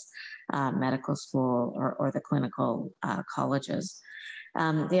well as medical school or the clinical colleges.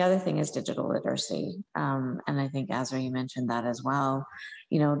 The other thing is digital literacy. And I think, Azra, you mentioned that as well.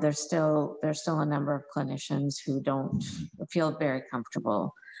 There's still a number of clinicians who don't feel very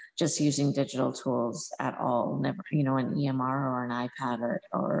comfortable just using digital tools at all, never, an EMR or an iPad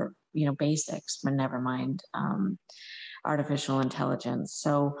or basics, but never mind artificial intelligence.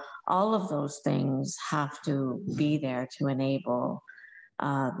 So all of those things have to be there to enable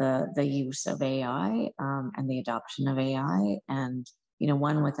the use of AI and the adoption of AI. And,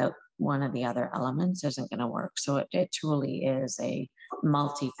 one without one of the other elements isn't going to work. So it truly is a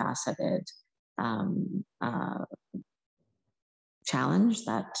multifaceted challenge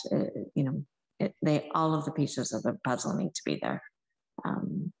that, all of the pieces of the puzzle need to be there.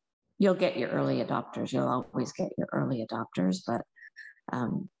 You'll get your early adopters. You'll always get your early adopters, but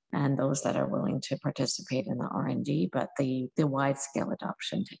and those that are willing to participate in the R&D, but the wide scale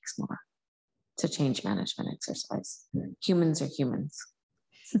adoption takes more. It's a change management exercise. Humans are humans.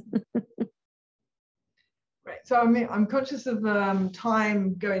 Right. So I'm conscious of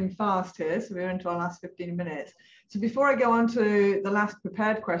time going fast here, so we're into our last 15 minutes. So before I go on to the last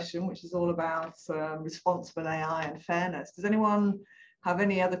prepared question, which is all about responsible AI and fairness, does anyone have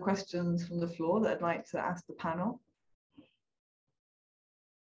any other questions from the floor that I'd like to ask the panel?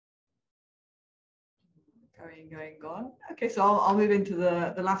 Going. Okay, so I'll move into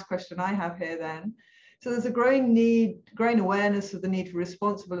the last question I have here then. So there's a growing awareness of the need for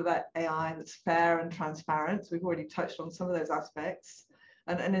responsible AI that's fair and transparent. So we've already touched on some of those aspects.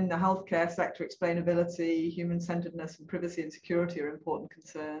 And in the healthcare sector, explainability, human-centeredness, and privacy and security are important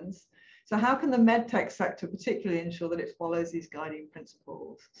concerns. So how can the medtech sector particularly ensure that it follows these guiding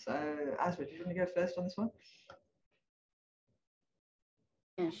principles? So Azra, do you want to go first on this one?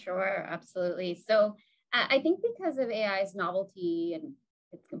 Yeah, sure, absolutely. So I think because of AI's novelty and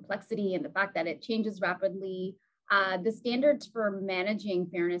its complexity and the fact that it changes rapidly, the standards for managing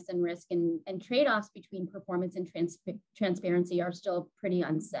fairness and risk and trade-offs between performance and transparency are still pretty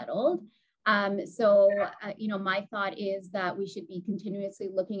unsettled. You know, my thought is that we should be continuously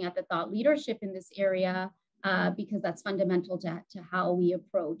looking at the thought leadership in this area because that's fundamental to how we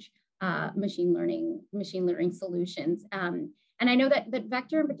approach machine learning solutions. And I know that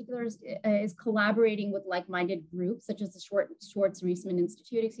Vector in particular is collaborating with like-minded groups such as the Schwartz-Reisman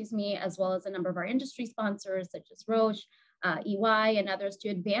Institute, as well as a number of our industry sponsors such as Roche, EY, and others to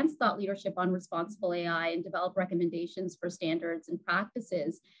advance thought leadership on responsible AI and develop recommendations for standards and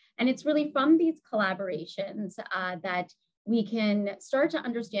practices. And it's really from these collaborations that we can start to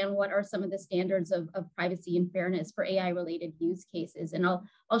understand what are some of the standards of privacy and fairness for AI-related use cases. And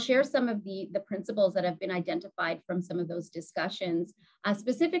I'll share some of the principles that have been identified from some of those discussions,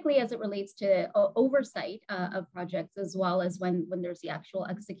 specifically as it relates to oversight of projects, as well as when there's the actual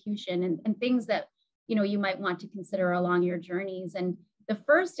execution and things that you might want to consider along your journeys. And the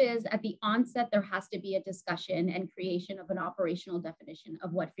first is at the onset, there has to be a discussion and creation of an operational definition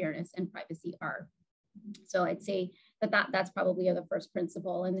of what fairness and privacy are. So I'd say that's probably the first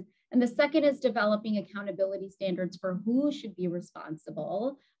principle. And the second is developing accountability standards for who should be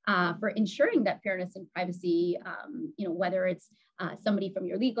responsible for ensuring that fairness and privacy, whether it's somebody from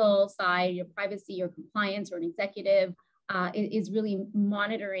your legal side, your privacy, your compliance, or an executive, is really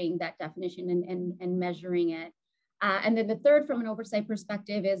monitoring that definition and measuring it. And then the third, from an oversight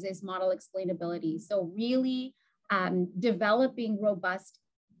perspective, is model explainability. So really developing robust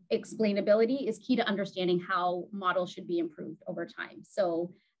explainability is key to understanding how models should be improved over time.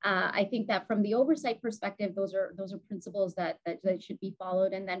 So I think that from the oversight perspective, those are principles that should be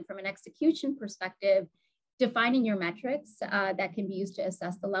followed. And then from an execution perspective, defining your metrics that can be used to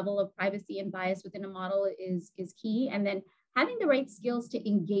assess the level of privacy and bias within a model is key. And then having the right skills to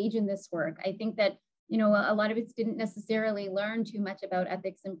engage in this work. I think that a lot of us didn't necessarily learn too much about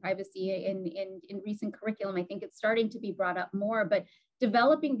ethics and privacy in recent curriculum. I think it's starting to be brought up more, but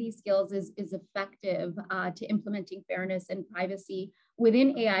developing these skills is effective to implementing fairness and privacy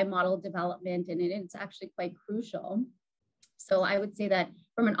within AI model development, and it's actually quite crucial. So I would say that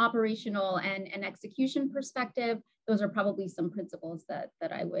from an operational and execution perspective, those are probably some principles that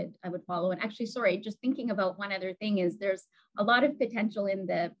I would follow. And actually, sorry, just thinking about one other thing is there's a lot of potential in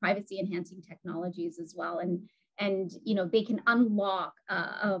the privacy enhancing technologies as well. And they can unlock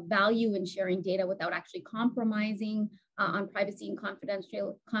a value in sharing data without actually compromising on privacy and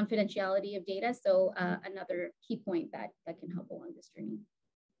confidentiality of data. So another key point that can help along this journey.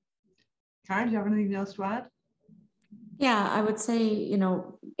 Karen, do you have anything else to add? Yeah, I would say,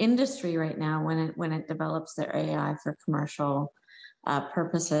 industry right now, when it develops their AI for commercial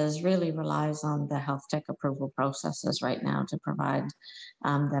purposes, really relies on the health tech approval processes right now to provide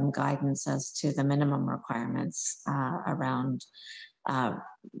them guidance as to the minimum requirements around,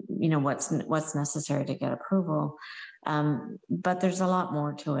 what's necessary to get approval. But there's a lot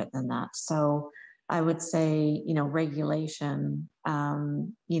more to it than that. So I would say, regulation,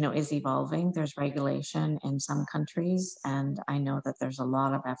 is evolving. There's regulation in some countries, and I know that there's a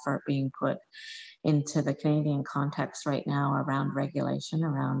lot of effort being put into the Canadian context right now around regulation,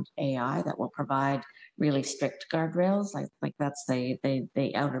 around AI that will provide really strict guardrails, like that's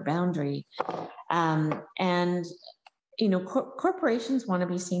the outer boundary. Corporations want to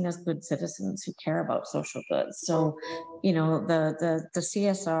be seen as good citizens who care about social goods. So, the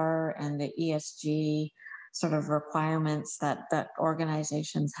CSR and the ESG sort of requirements that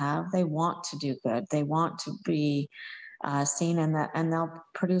organizations have, they want to do good. They want to be seen, and they'll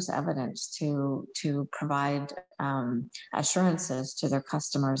produce evidence to provide assurances to their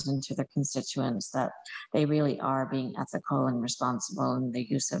customers and to their constituents that they really are being ethical and responsible in the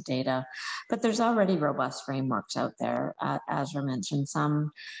use of data. But there's already robust frameworks out there. Azra mentioned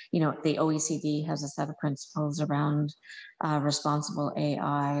some, the OECD has a set of principles around responsible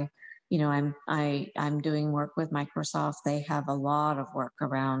AI. you know, I'm doing work with Microsoft. They have a lot of work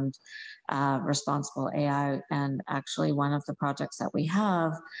around responsible AI, and actually one of the projects that we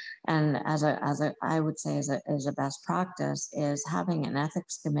have, and I would say as a best practice, is having an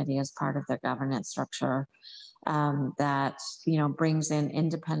ethics committee as part of their governance structure. That, you know, brings in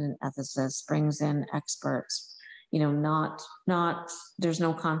independent ethicists, brings in experts, you know, not there's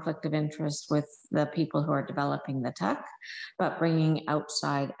no conflict of interest with the people who are developing the tech, but bringing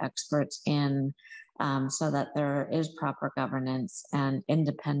outside experts in so that there is proper governance and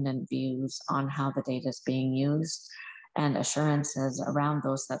independent views on how the data is being used, and assurances around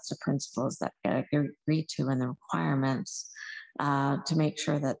those sets of principles that get agreed to in the requirements, to make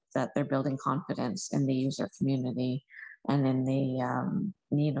sure that they're building confidence in the user community and in the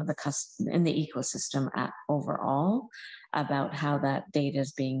you know, in the ecosystem overall, about how that data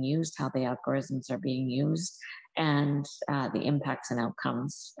is being used, how the algorithms are being used, and the impacts and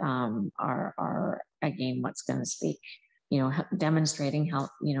outcomes are again what's going to speak. You know, demonstrating how,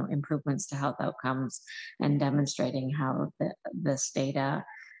 you know, improvements to health outcomes, and demonstrating how this data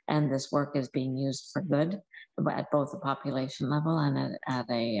and this work is being used for good at both the population level and at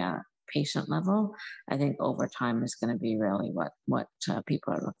a patient level. I think over time is going to be really what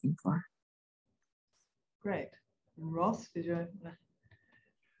people are looking for. Great. And Ross, did you?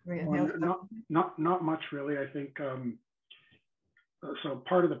 Not much really. I think so.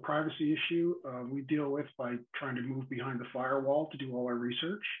 Part of the privacy issue we deal with by trying to move behind the firewall to do all our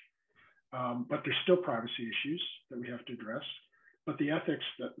research, but there's still privacy issues that we have to address. But the ethics,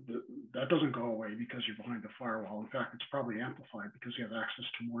 that doesn't go away because you're behind the firewall. In fact, it's probably amplified because you have access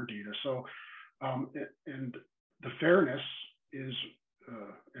to more data. So, and the fairness is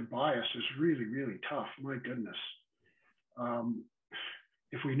and bias is really, really tough. My goodness.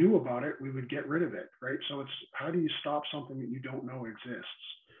 If we knew about it, we would get rid of it, right? So it's, how do you stop something that you don't know exists?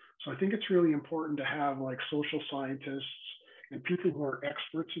 So I think it's really important to have like social scientists and people who are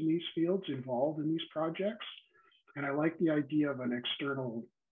experts in these fields involved in these projects. And I like the idea of an external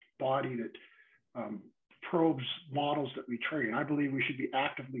body that probes models that we train. I believe we should be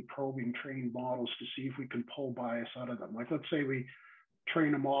actively probing trained models to see if we can pull bias out of them. Like, let's say we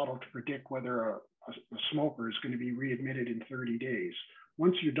train a model to predict whether a smoker is going to be readmitted in 30 days.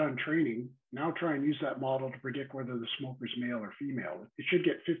 Once you're done training, now try and use that model to predict whether the smoker is male or female. It should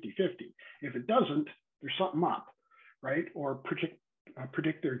get 50-50. If it doesn't, there's something up, right? Or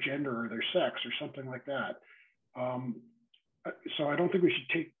predict their gender or their sex or something like that. So I don't think we should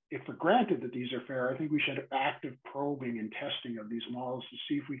take it for granted that these are fair. I think we should have active probing and testing of these models to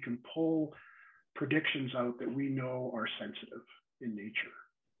see if we can pull predictions out that we know are sensitive in nature.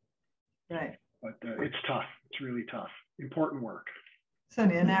 Right. But it's tough. It's really tough. Important work.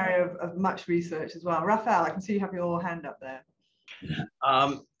 Certainly an area of much research as well. Raphael, I can see you have your hand up there.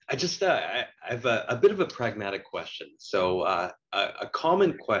 I have a bit of a pragmatic question. So a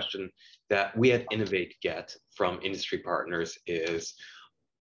common question that we at INOVAIT get from industry partners is,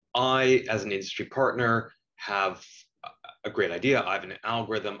 I, as an industry partner, have a great idea. I have an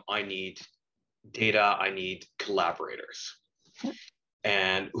algorithm. I need data. I need collaborators.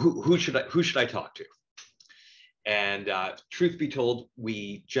 And who should I talk to? And truth be told,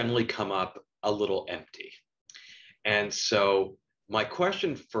 we generally come up a little empty. And so my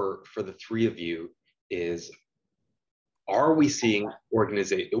question for the three of you is, are we seeing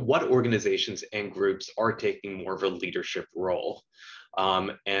what organizations and groups are taking more of a leadership role?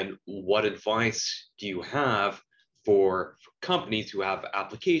 And what advice do you have for companies who have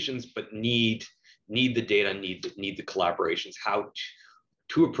applications but need the data, need the collaborations, how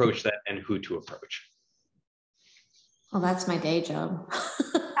to approach that and who to approach? Well, that's my day job.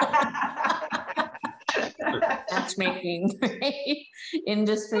 Matchmaking, right?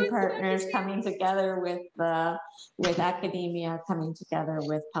 Industry partners coming together with academia, coming together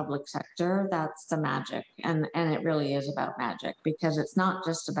with public sector. That's the magic, and it really is about magic, because it's not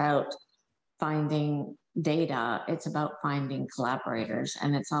just about finding data; it's about finding collaborators,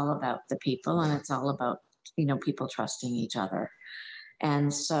 and it's all about the people, and it's all about, you know, people trusting each other.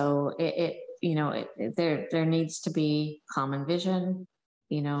 And so there needs to be common vision.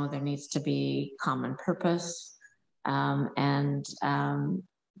 You know, there needs to be common purpose, and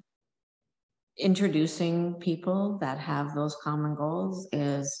introducing people that have those common goals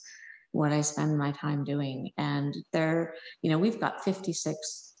is what I spend my time doing. And we've got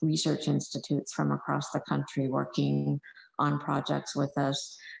 56 research institutes from across the country working on projects with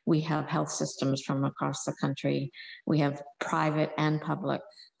us. We have health systems from across the country. We have private and public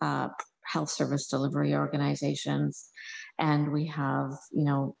health service delivery organizations. And we have,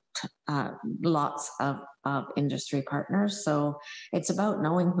 lots of industry partners. So it's about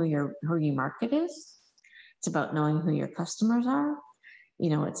knowing who your market is. It's about knowing who your customers are.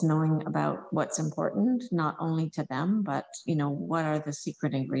 It's knowing about what's important, not only to them, but, what are the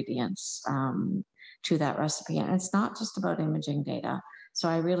secret ingredients to that recipe. And it's not just about imaging data. So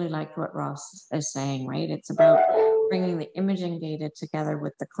I really like what Ross is saying, right? It's about bringing the imaging data together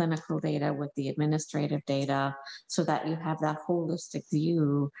with the clinical data, with the administrative data, so that you have that holistic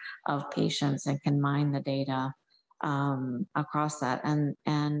view of patients and can mine the data across that.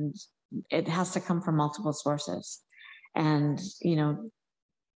 And it has to come from multiple sources. And,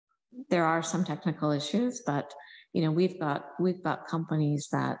 there are some technical issues, but we've got companies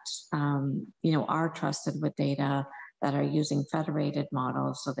that are trusted with data, that are using federated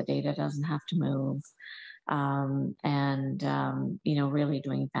models, so the data doesn't have to move, and really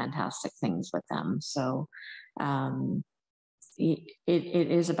doing fantastic things with them. So it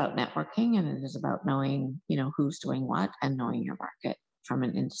is about networking, and it is about knowing who's doing what and knowing your market from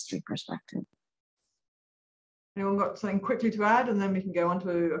an industry perspective. Anyone got something quickly to add, and then we can go on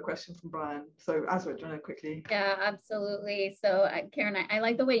to a question from Brian. So Azra, do you want to quickly? Yeah, absolutely. So Karen, I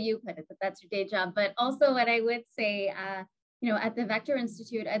like the way you put it, that that's your day job, but also what I would say, at the Vector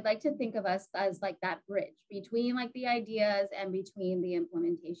Institute, I'd like to think of us as like that bridge between like the ideas and between the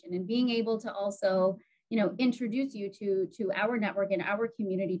implementation, and being able to also, introduce you to our network and our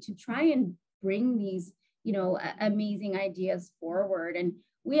community to try and bring these, amazing ideas forward. And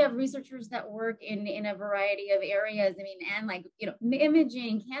we have researchers that work in a variety of areas. I mean, and like,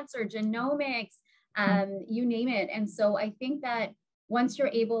 imaging, cancer, genomics, you name it. And so I think that once you're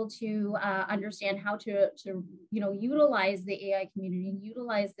able to understand how to utilize the AI community,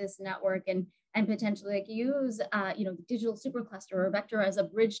 utilize this network, and potentially like use the digital supercluster or Vector as a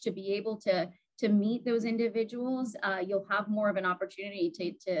bridge to be able to meet those individuals, you'll have more of an opportunity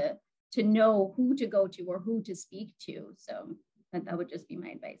to know who to go to or who to speak to. So that would just be my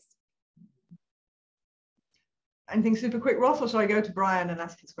advice. Anything super quick, Ross, or shall I go to Brian and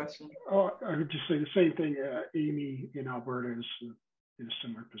ask his question? Oh, I would just say the same thing. Amy in Alberta is in a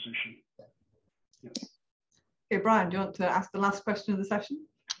similar position. Yes. Okay, Brian, do you want to ask the last question of the session?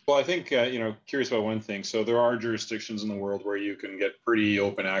 Well, I think, curious about one thing. So there are jurisdictions in the world where you can get pretty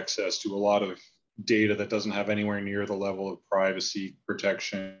open access to a lot of data that doesn't have anywhere near the level of privacy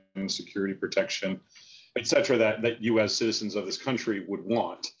protection, security protection, et cetera, that you as citizens of this country would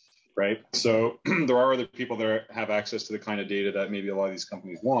want, right? So there are other people that have access to the kind of data that maybe a lot of these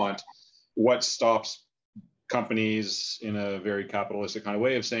companies want. What stops companies in a very capitalistic kind of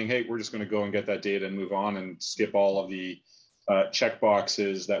way of saying, hey, we're just going to go and get that data and move on and skip all of the check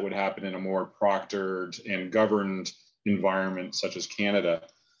boxes that would happen in a more proctored and governed environment such as Canada?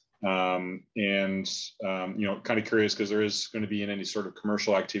 Kind of curious, because there is going to be in any sort of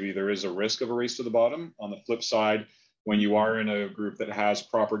commercial activity, there is a risk of a race to the bottom. On the flip side, when you are in a group that has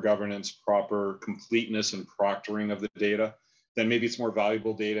proper governance, proper completeness and proctoring of the data, then maybe it's more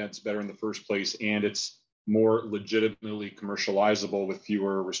valuable data, it's better in the first place, and it's more legitimately commercializable with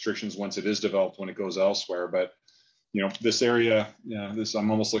fewer restrictions once it is developed when it goes elsewhere. But this area, I'm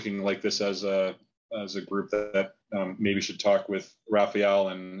almost looking like this as a group that maybe should talk with Raphael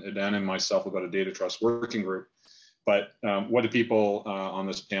and Eden and myself about a data trust working group. But what do people on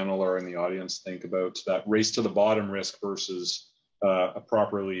this panel or in the audience think about that race to the bottom risk versus a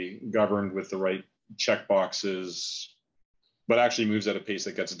properly governed with the right check boxes, but actually moves at a pace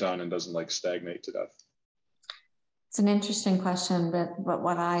that gets done and doesn't like stagnate to death? It's an interesting question, but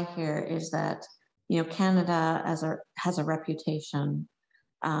what I hear is that Canada has a reputation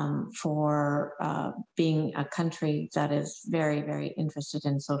for being a country that is very, very interested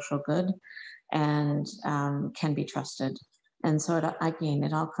in social good and can be trusted. And so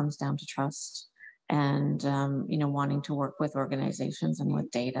it all comes down to trust and wanting to work with organizations and with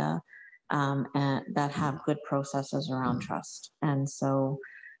data and that have good processes around trust. And so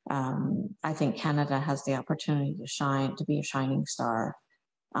I think Canada has the opportunity to be a shining star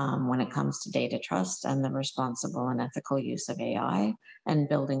when it comes to data trust and the responsible and ethical use of AI, and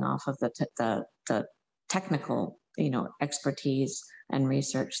building off of the technical expertise and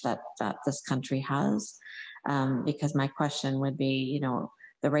research that this country has. Because my question would be,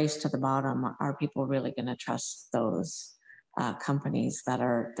 the race to the bottom, are people really going to trust those companies that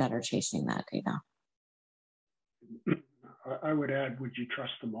are chasing that data? I would add, would you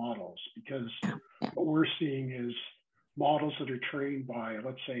trust the models? Because what we're seeing is models that are trained by,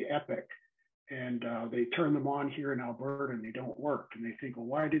 let's say, Epic, and they turn them on here in Alberta and they don't work. And they think, well,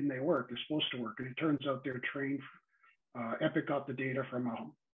 why didn't they work? They're supposed to work. And it turns out they're trained. Epic got the data from a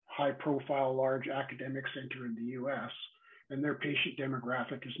high profile, large academic center in the US. and their patient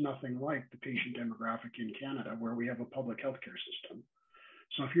demographic is nothing like the patient demographic in Canada, where we have a public healthcare system.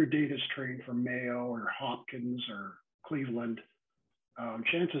 So if your data is trained from Mayo or Hopkins or Cleveland,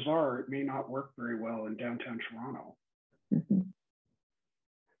 chances are it may not work very well in downtown Toronto.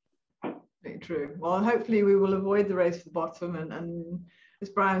 Very true. Well, hopefully we will avoid the race to the bottom, and as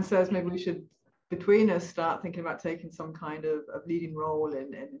Brian says, maybe we should, between us, start thinking about taking some kind of leading role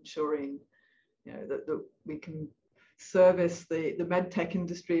in ensuring, you know, that we can service the medtech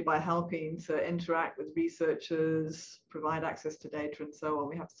industry by helping to interact with researchers, provide access to data, and so on.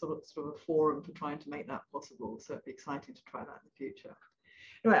 We have sort of a forum for trying to make that possible. So it'd be exciting to try that in the future.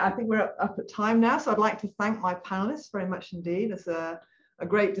 Anyway, I think we're up at time now, so I'd like to thank my panelists very much indeed. It's a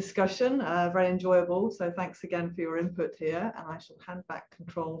great discussion, very enjoyable. So thanks again for your input here, and I shall hand back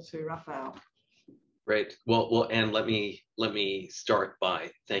control to Raphael. Great. Well, Anne, let me start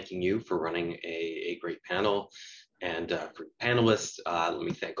by thanking you for running a great panel, and for panelists, let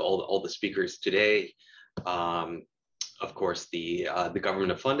me thank all the speakers today. Of course, the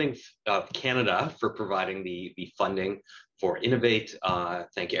Government of Canada for providing the funding for INOVAIT.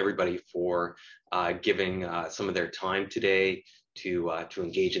 Thank everybody for giving some of their time today to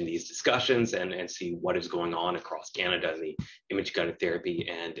engage in these discussions and see what is going on across Canada in the image-guided therapy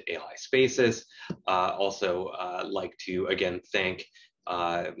and AI spaces. Also, like to again thank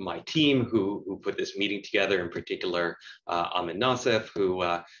my team who put this meeting together, in particular Ahmed Nassif,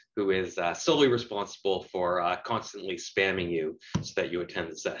 who is solely responsible for constantly spamming you so that you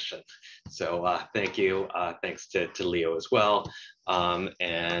attend the session. So thank you. Thanks to Leo as well,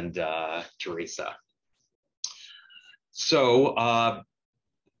 and Teresa. So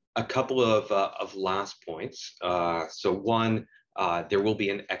a couple of last points. So one, there will be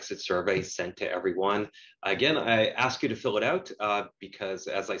an exit survey sent to everyone. Again, I ask you to fill it out because,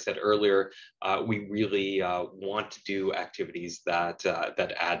 as I said earlier, we really want to do activities that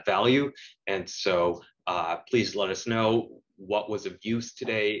add value. And so please let us know what was of use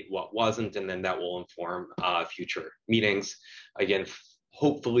today, what wasn't, and then that will inform future meetings. Again,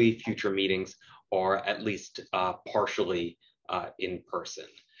 hopefully future meetings are at least partially in person.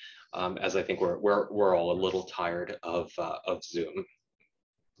 As I think we're all a little tired of Zoom.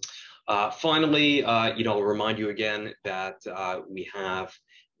 Finally, I'll remind you again that we have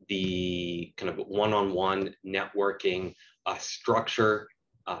the kind of one-on-one networking structure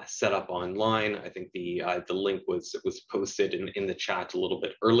set up online. I think the link was posted in the chat a little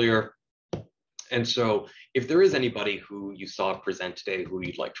bit earlier. And so if there is anybody who you saw present today who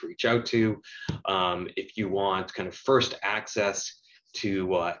you'd like to reach out to, if you want kind of first access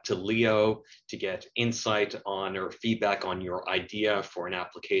to Leo to get insight on or feedback on your idea for an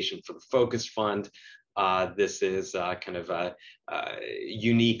application for the Focus Fund, this is kind of a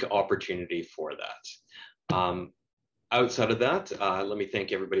unique opportunity for that. Outside of that, let me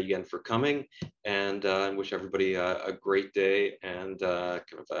thank everybody again for coming, and wish everybody a great day, and kind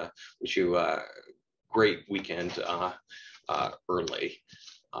of wish you a great weekend early.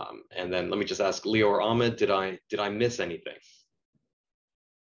 And then let me just ask Leo or Ahmed, did I miss anything?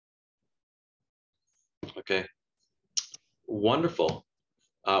 Okay, wonderful.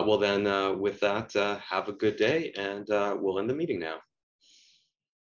 Well then, with that, have a good day, and we'll end the meeting now.